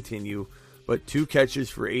it to continue. But 2 catches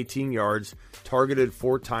for 18 yards, targeted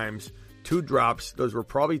 4 times, 2 drops. Those were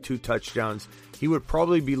probably 2 touchdowns. He would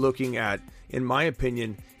probably be looking at, in my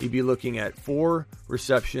opinion, he'd be looking at 4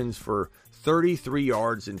 receptions for 33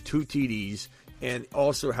 yards and 2 TDs, and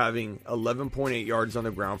also having 11.8 yards on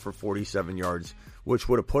the ground for 47 yards, which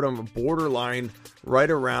would have put him borderline right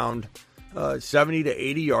around 70 to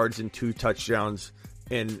 80 yards and 2 touchdowns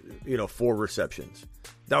and 4 receptions.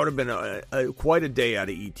 That would have been quite a day out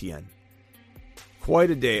of Etienne.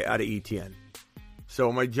 Quite a day out of Etienne. So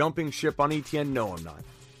am I jumping ship on Etienne? No, I'm not.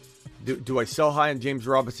 Do I sell high on James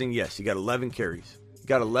Robinson? Yes, he got 11 carries. He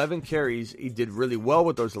got 11 carries. He did really well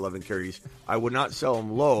with those 11 carries. I would not sell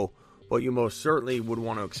him low, but you most certainly would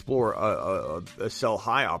want to explore a sell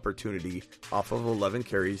high opportunity off of 11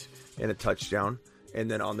 carries and a touchdown. And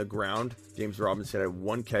then on the ground, James Robinson had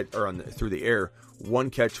 1 catch, or through the air, 1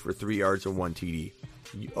 catch for 3 yards and 1 TD.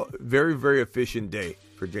 Very, very efficient day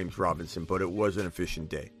for James Robinson, but it was an efficient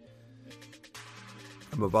day.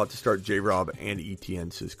 I'm about to start J-Rob and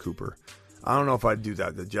Etienne, says Cooper. I don't know if I'd do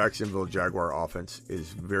that. The Jacksonville Jaguar offense is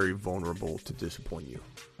very vulnerable to disappoint you.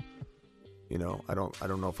 I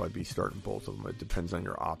don't know if I'd be starting both of them. It depends on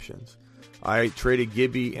your options. I traded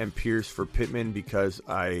Gibby and Pierce for Pittman because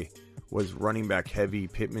I was running back heavy.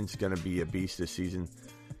 Pittman's going to be a beast this season.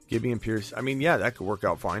 Gibby and Pierce, I mean, yeah, that could work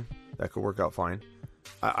out fine.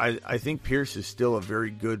 I think Pierce is still a very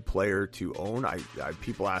good player to own.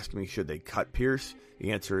 People ask me, should they cut Pierce?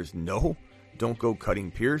 The answer is no. Don't go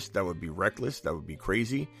cutting Pierce. That would be reckless. That would be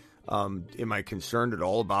crazy. Am I concerned at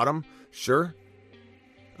all about him? Sure.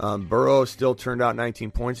 Burrow still turned out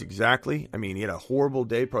 19 points exactly. I mean, he had a horrible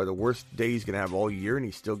day, probably the worst day he's going to have all year, and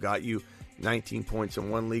he still got you 19 points in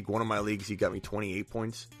one league. One of my leagues, he got me 28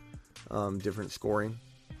 points, different scoring.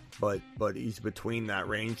 But he's between that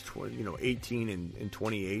range, 18 and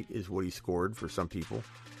 28 is what he scored for some people.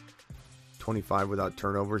 25 without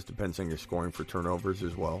turnovers, depends on your scoring for turnovers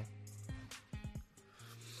as well.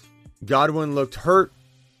 Godwin looks hurt.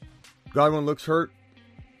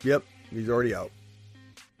 Yep, he's already out.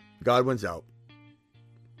 Godwin's out.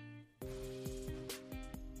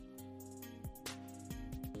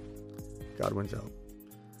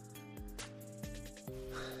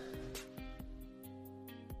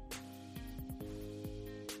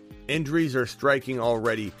 Injuries are striking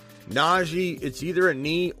already. Najee, it's either a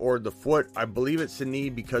knee or the foot. I believe it's the knee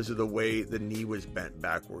because of the way the knee was bent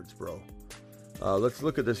backwards, bro. Let's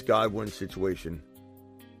look at this Godwin situation.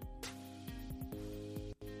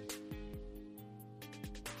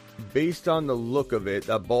 Based on the look of it,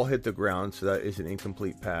 that ball hit the ground, so that is an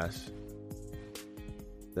incomplete pass.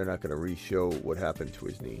 They're not going to re-show what happened to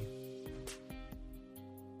his knee.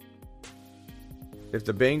 If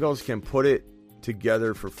the Bengals can put it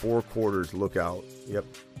together for 4 quarters, look out. Yep.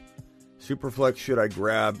 Superflex, should I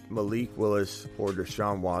grab Malik Willis or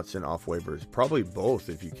Deshaun Watson off waivers? Probably both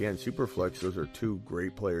if you can. Superflex, those are 2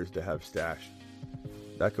 great players to have stashed.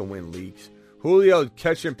 That can win leagues. Julio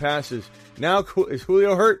catching passes. Now, is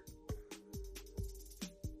Julio hurt?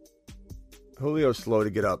 Julio's slow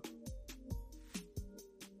to get up.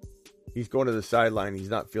 He's going to the sideline. He's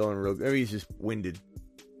not feeling real good. Maybe he's just winded.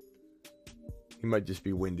 He might just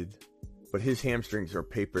be winded. But his hamstrings are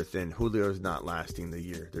paper thin. Julio's not lasting the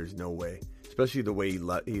year. There's no way. Especially the way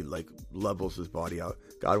he levels his body out.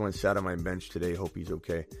 Godwin sat on my bench today. Hope he's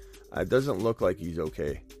okay. It doesn't look like he's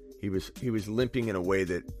okay. He was limping in a way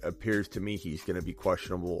that appears to me he's going to be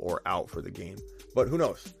questionable or out for the game. But who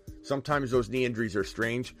knows? Sometimes those knee injuries are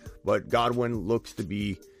strange. But Godwin looks to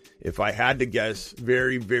be, if I had to guess,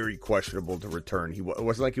 very, very questionable to return. It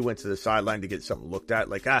wasn't like he went to the sideline to get something looked at.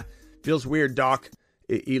 Feels weird, doc.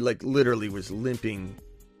 He literally was limping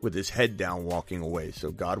with his head down walking away.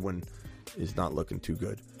 So Godwin is not looking too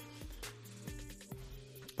good.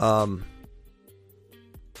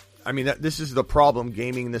 This is the problem,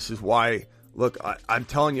 gaming. This is why, look, I'm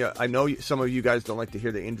telling you, I know some of you guys don't like to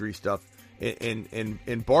hear the injury stuff.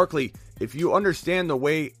 In Barkley, if you understand the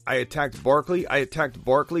way I attacked Barkley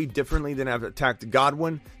differently than I've attacked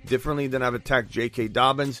Godwin, differently than I've attacked J.K.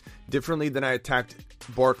 Dobbins, differently than I attacked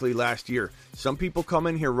Barkley last year. Some people come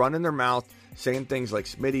in here running their mouth, saying things like,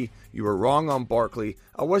 Smitty, you were wrong on Barkley.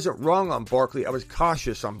 I wasn't wrong on Barkley. I was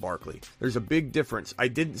cautious on Barkley. There's a big difference. I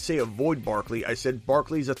didn't say avoid Barkley. I said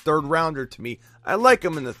Barkley's a 3rd rounder to me. I like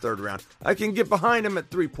him in the 3rd round. I can get behind him at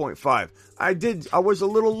 3.5. I was a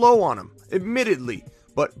little low on him, admittedly.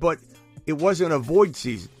 But it wasn't a void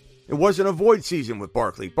season. It wasn't a void season with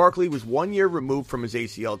Barkley. Barkley was 1 year removed from his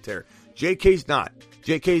ACL tear. JK's not.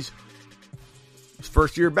 JK's his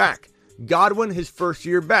first year back. Godwin, his first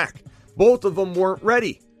year back. Both of them weren't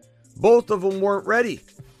ready.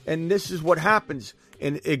 And this is what happens.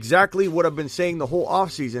 And exactly what I've been saying the whole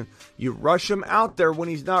offseason. You rush him out there when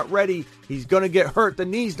he's not ready. He's going to get hurt. The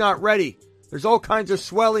knee's not ready. There's all kinds of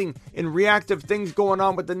swelling and reactive things going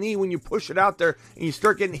on with the knee when you push it out there and you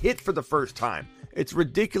start getting hit for the first time. It's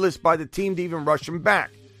ridiculous by the team to even rush him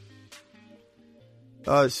back.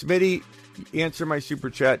 Smitty, answer my super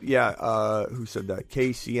chat. Yeah, who said that?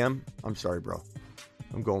 KCM? I'm sorry, bro.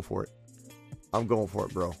 I'm going for it,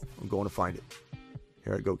 bro. I'm going to find it.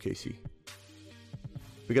 Here I go, KC.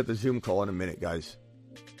 We got the Zoom call in a minute, guys.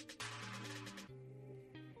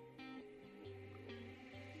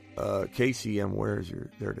 KCM, where is your...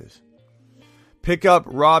 There it is. Pick up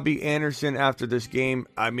Robbie Anderson after this game.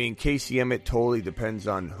 I mean, KCM, it totally depends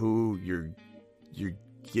on who you're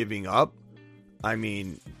giving up. I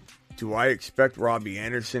mean, do I expect Robbie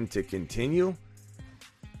Anderson to continue?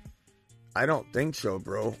 I don't think so,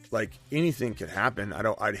 bro. Anything could happen.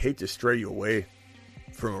 I'd hate to stray you away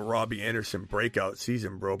from a Robbie Anderson breakout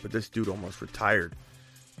season, bro, but this dude almost retired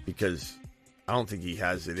because I don't think he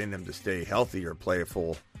has it in him to stay healthy or play a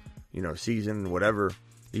full, season, whatever.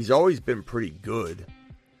 He's always been pretty good.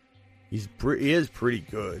 He is pretty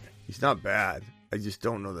good. He's not bad. I just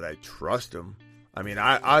don't know that I trust him. I mean,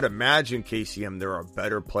 I'd imagine KCM there are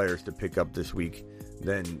better players to pick up this week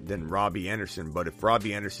than Robbie Anderson. But if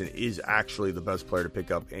Robbie Anderson is actually the best player to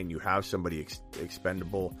pick up and you have somebody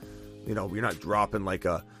expendable, you know, you're not dropping like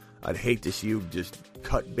I'd hate to see you just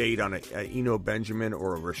cut bait on a Eno Benjamin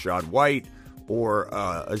or a Rashad White or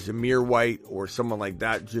a Zamir White or someone like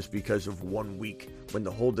that just because of 1 week, when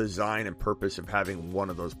the whole design and purpose of having one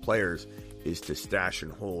of those players is to stash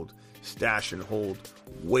and hold,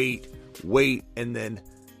 wait, and then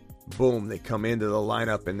boom, they come into the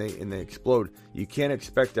lineup and they explode. You can't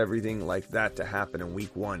expect everything like that to happen in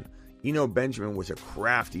week 1. Eno Benjamin was a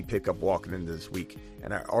crafty pickup walking into this week,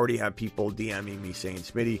 and I already have people DMing me saying,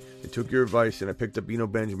 Smitty, I took your advice and I picked up Eno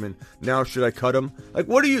Benjamin. Now should I cut him? Like,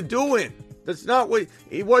 what are you doing? That's not what...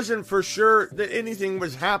 It wasn't for sure that anything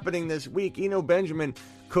was happening this week. Eno Benjamin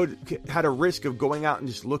had a risk of going out and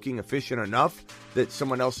just looking efficient enough that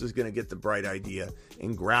someone else is going to get the bright idea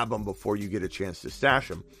and grab him before you get a chance to stash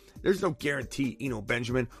him. There's no guarantee Eno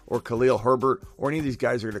Benjamin or Khalil Herbert or any of these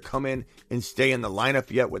guys are going to come in and stay in the lineup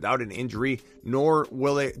yet without an injury, nor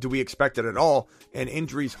do we expect it at all, and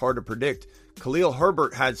injury's hard to predict. Khalil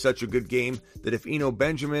Herbert had such a good game that if Eno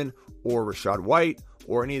Benjamin or Rashad White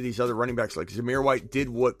or any of these other running backs like Zamir White did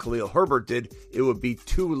what Khalil Herbert did, it would be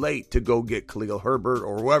too late to go get Khalil Herbert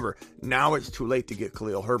or whoever. Now it's too late to get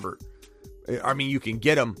Khalil Herbert. I mean, you can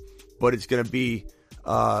get him, but it's going to be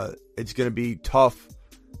tough,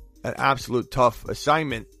 an absolute tough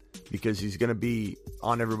assignment, because he's going to be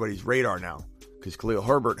on everybody's radar now because Khalil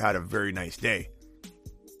Herbert had a very nice day.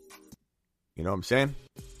 You know what I'm saying?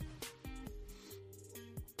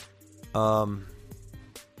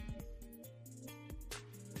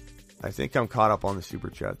 I think I'm caught up on the Super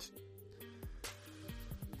Chats.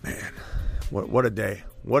 Man, what a day.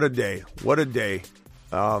 What a day. What a day.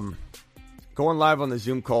 Going live on the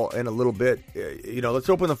Zoom call in a little bit. Let's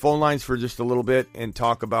open the phone lines for just a little bit and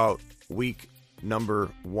talk about week number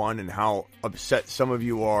 1 and how upset some of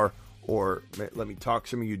you are, or let me talk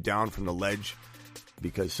some of you down from the ledge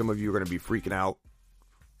because some of you are going to be freaking out.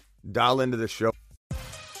 Dial into the show.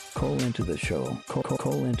 Call into the show.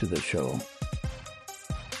 Call into the show.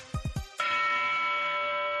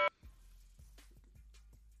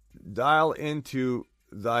 Dial into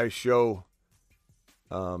thy show.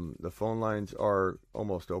 The phone lines are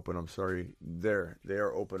almost open. I'm sorry. They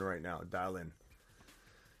are open right now. Dial in.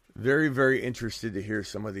 Very, very interested to hear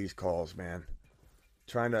some of these calls, man.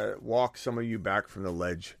 Trying to walk some of you back from the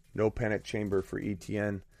ledge. No panic chamber for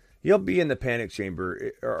ETN. He'll be in the panic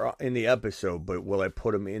chamber or in the episode, but will I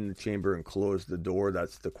put him in the chamber and close the door?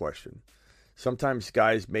 That's the question. Sometimes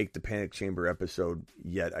guys make the panic chamber episode,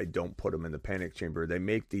 yet I don't put them in the panic chamber. They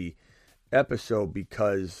make the episode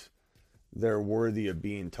because they're worthy of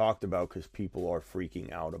being talked about because people are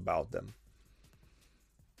freaking out about them.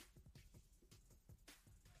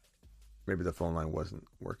 Maybe the phone line wasn't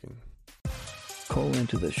working. Call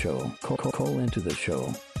into the show. Call into the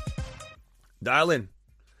show. Dial in.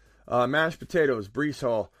 Mashed potatoes, Breece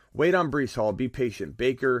Hall. Wait on Breece Hall. Be patient.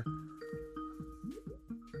 Baker.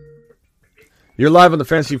 You're live on the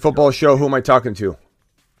Fantasy Football Show. Who am I talking to?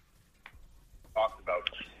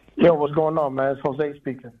 Yo, what's going on, man? It's Jose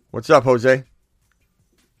speaking. What's up, Jose?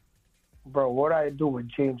 Bro, what do I do with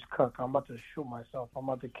James Cook? I'm about to shoot myself. I'm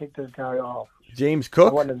about to kick this guy off. James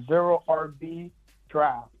Cook? I want a 0 RB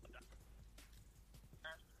draft.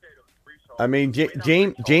 I mean,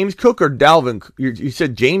 James Cook or Dalvin? You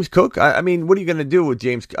said James Cook? I mean, what are you going to do with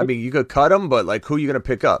James? I mean, you could cut him, but like, who are you going to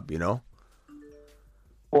pick up, you know?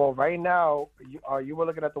 Well, right now, you were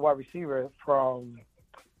looking at the wide receiver from,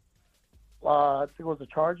 I think it was the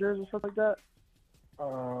Chargers or something like that.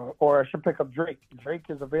 Or I should pick up Drake. Drake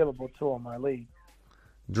is available, too, on my league.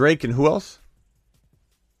 Drake and who else?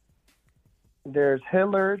 There's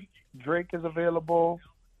Hillard. Drake is available.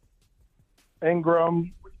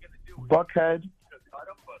 Ingram. Buckhead.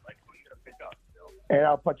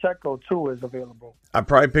 And Pacheco, too, is available. I'd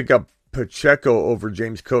probably pick up Pacheco over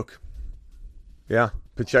James Cook. Yeah.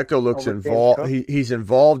 Pacheco looks involved. He's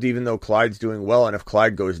involved even though Clyde's doing well. And if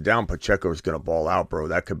Clyde goes down, Pacheco's going to ball out, bro.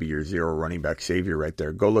 That could be your 0 running back savior right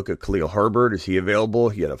there. Go look at Khalil Herbert. Is he available?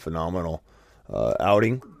 He had a phenomenal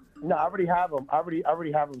outing. No, I already have him. I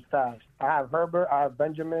already have him stashed. I have Herbert, I have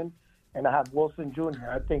Benjamin, and I have Wilson Jr.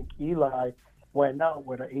 I think Eli went out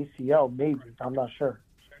with an ACL, maybe. I'm not sure.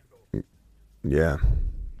 Yeah.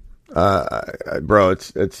 Bro,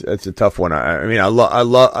 it's a tough one. I mean, I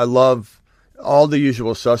love all the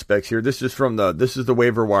usual suspects here. This is the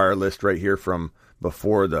waiver wire list right here from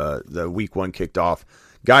before the week 1 kicked off.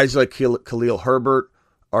 Guys like Khalil Herbert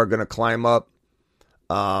are going to climb up.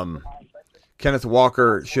 Kenneth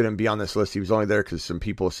Walker shouldn't be on this list. He was only there because some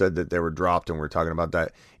people said that they were dropped, and we were talking about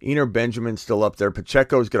that. Ener Benjamin's still up there.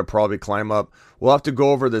 Pacheco's going to probably climb up. We'll have to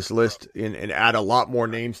go over this list and add a lot more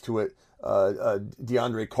names to it.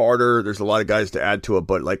 DeAndre Carter, there's a lot of guys to add to it,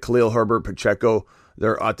 but like Khalil Herbert, Pacheco,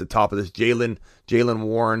 they're at the top of this. Jaylen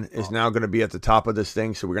Warren is now going to be at the top of this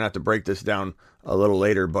thing, so we're going to have to break this down a little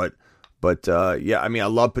later. But yeah, I mean, I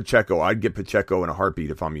love Pacheco. I'd get Pacheco in a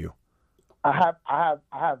heartbeat if I'm you. I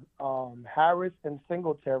have Harris and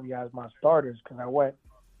Singletary as my starters because I went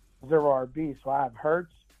 0 RB. So I have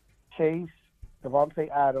Hurts, Chase, Devontae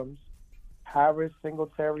Adams, Harris,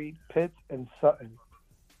 Singletary, Pitts, and Sutton.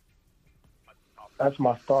 That's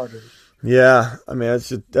my starters. Yeah, I mean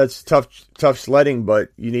that's tough sledding, but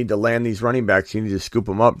you need to land these running backs. You need to scoop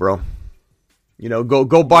them up, bro. You know,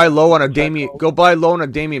 go buy low on a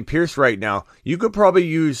Dameon Pierce right now. You could probably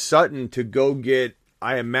use Sutton to go get.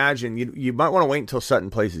 I imagine you might want to wait until Sutton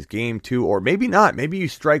plays his game too, or maybe not. Maybe you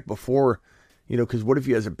strike before, you know, because what if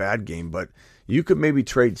he has a bad game? But you could maybe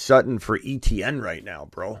trade Sutton for ETN right now,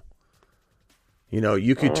 bro. You know,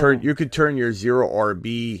 you could turn your 0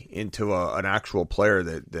 RB into an actual player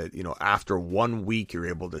that you know after 1 week you're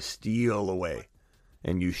able to steal away,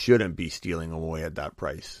 and you shouldn't be stealing away at that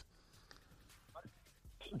price.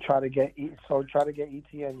 Try to get ETN,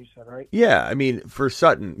 you said, right? Yeah, I mean, for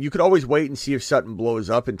Sutton, you could always wait and see if Sutton blows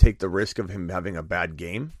up and take the risk of him having a bad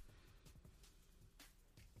game.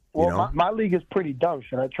 Well, you know? my league is pretty dumb.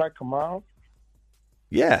 Should I try Kamara?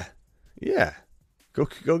 Yeah. Go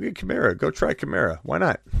get Kamara. Go try Kamara. Why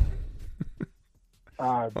not?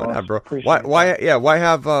 Why not, bro?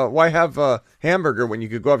 Why have hamburger when you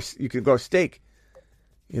could go have steak?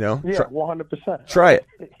 You know, yeah, 100%. Try it.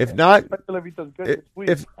 If not, especially if he does good this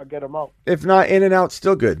week, I'll get him out. If not, In-N-Out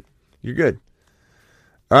still good. You're good.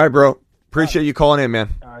 All right, bro. Appreciate you calling in, man.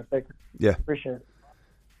 All right, thank you. Yeah, appreciate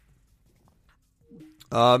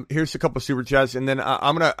it. Here's a couple super chats, and then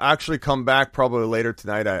I'm gonna actually come back probably later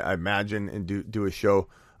tonight, I imagine, and do a show.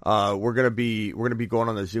 We're gonna be going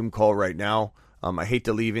on the Zoom call right now. I hate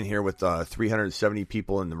to leave in here with 370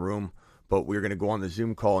 people in the room. But we're going to go on the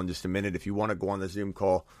Zoom call in just a minute. If you want to go on the Zoom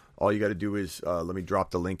call, all you got to do is let me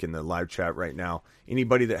drop the link in the live chat right now.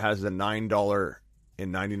 Anybody that has the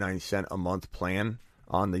 $9.99 a month plan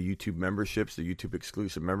on the YouTube memberships, the YouTube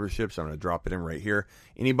exclusive memberships, I'm going to drop it in right here.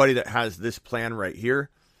 Anybody that has this plan right here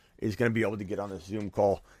is going to be able to get on the Zoom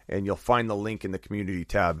call, and you'll find the link in the community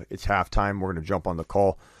tab. It's halftime. We're going to jump on the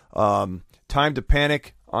call. Time to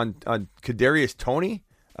panic on Kadarius Toney.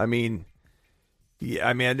 I mean, yeah,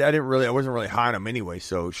 I mean, I wasn't really high on him anyway.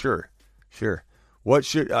 So sure. What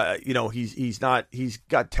should you know? He's got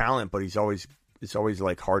talent, but it's always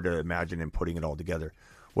like hard to imagine him putting it all together.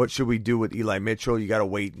 What should we do with Eli Mitchell? You got to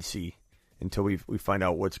wait and see until we find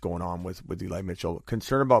out what's going on with Eli Mitchell.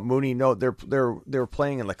 Concerned about Mooney? No, they're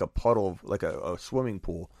playing in like a puddle, like a swimming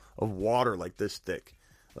pool of water like this thick.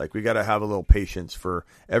 Like we got to have a little patience for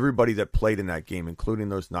everybody that played in that game, including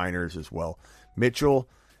those Niners as well. Mitchell.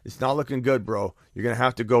 It's not looking good, bro. You're going to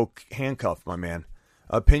have to go handcuff, my man.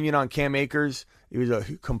 Opinion on Cam Akers, it was a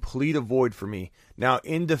complete avoid for me. Now,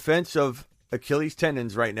 in defense of Achilles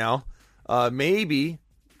tendons right now, maybe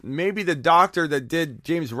the doctor that did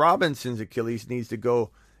James Robinson's Achilles needs to go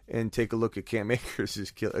and take a look at Cam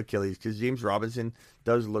Akers' Achilles, because James Robinson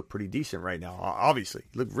does look pretty decent right now. Obviously,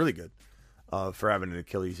 he looked really good for having an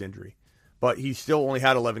Achilles injury. But he still only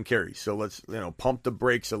had 11 carries. So let's, pump the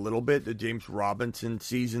brakes a little bit. The James Robinson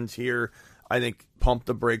season's here. I think pump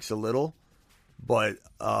the brakes a little. But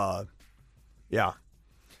yeah.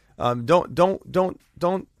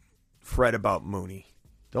 Don't fret about Mooney.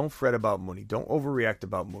 Don't fret about Mooney. Don't overreact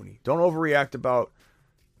about Mooney. Don't overreact about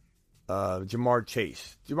Jamar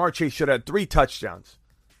Chase. Jamar Chase should have had 3 touchdowns.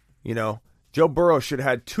 Joe Burrow should have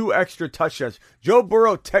had 2 extra touchdowns. Joe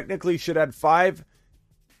Burrow technically should have had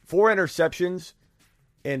 4 interceptions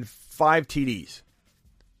and 5 TDs.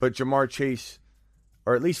 But Jamar Chase,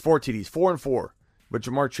 or at least 4 TDs, 4 and 4. But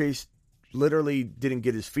Jamar Chase literally didn't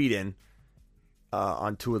get his feet in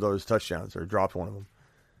on 2 of those touchdowns, or dropped one of them.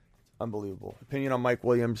 Unbelievable. Opinion on Mike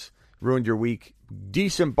Williams ruined your week.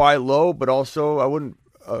 Decent buy low, but also I wouldn't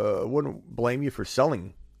blame you for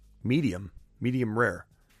selling medium rare.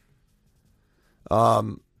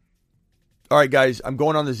 All right, guys, I'm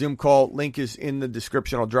going on the Zoom call. Link is in the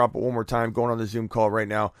description. I'll drop it one more time. Going on the Zoom call right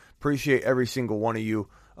now. Appreciate every single one of you.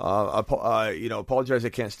 Apologize I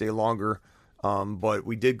can't stay longer, but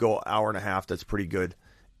we did go an hour and a half. That's pretty good.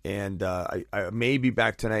 And I may be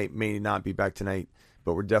back tonight, may not be back tonight,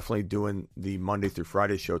 but we're definitely doing the Monday through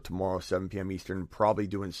Friday show tomorrow, 7 p.m. Eastern. Probably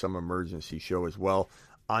doing some emergency show as well,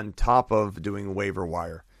 on top of doing waiver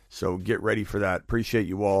wire. So get ready for that. Appreciate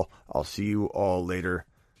you all. I'll see you all later.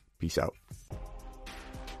 Peace out.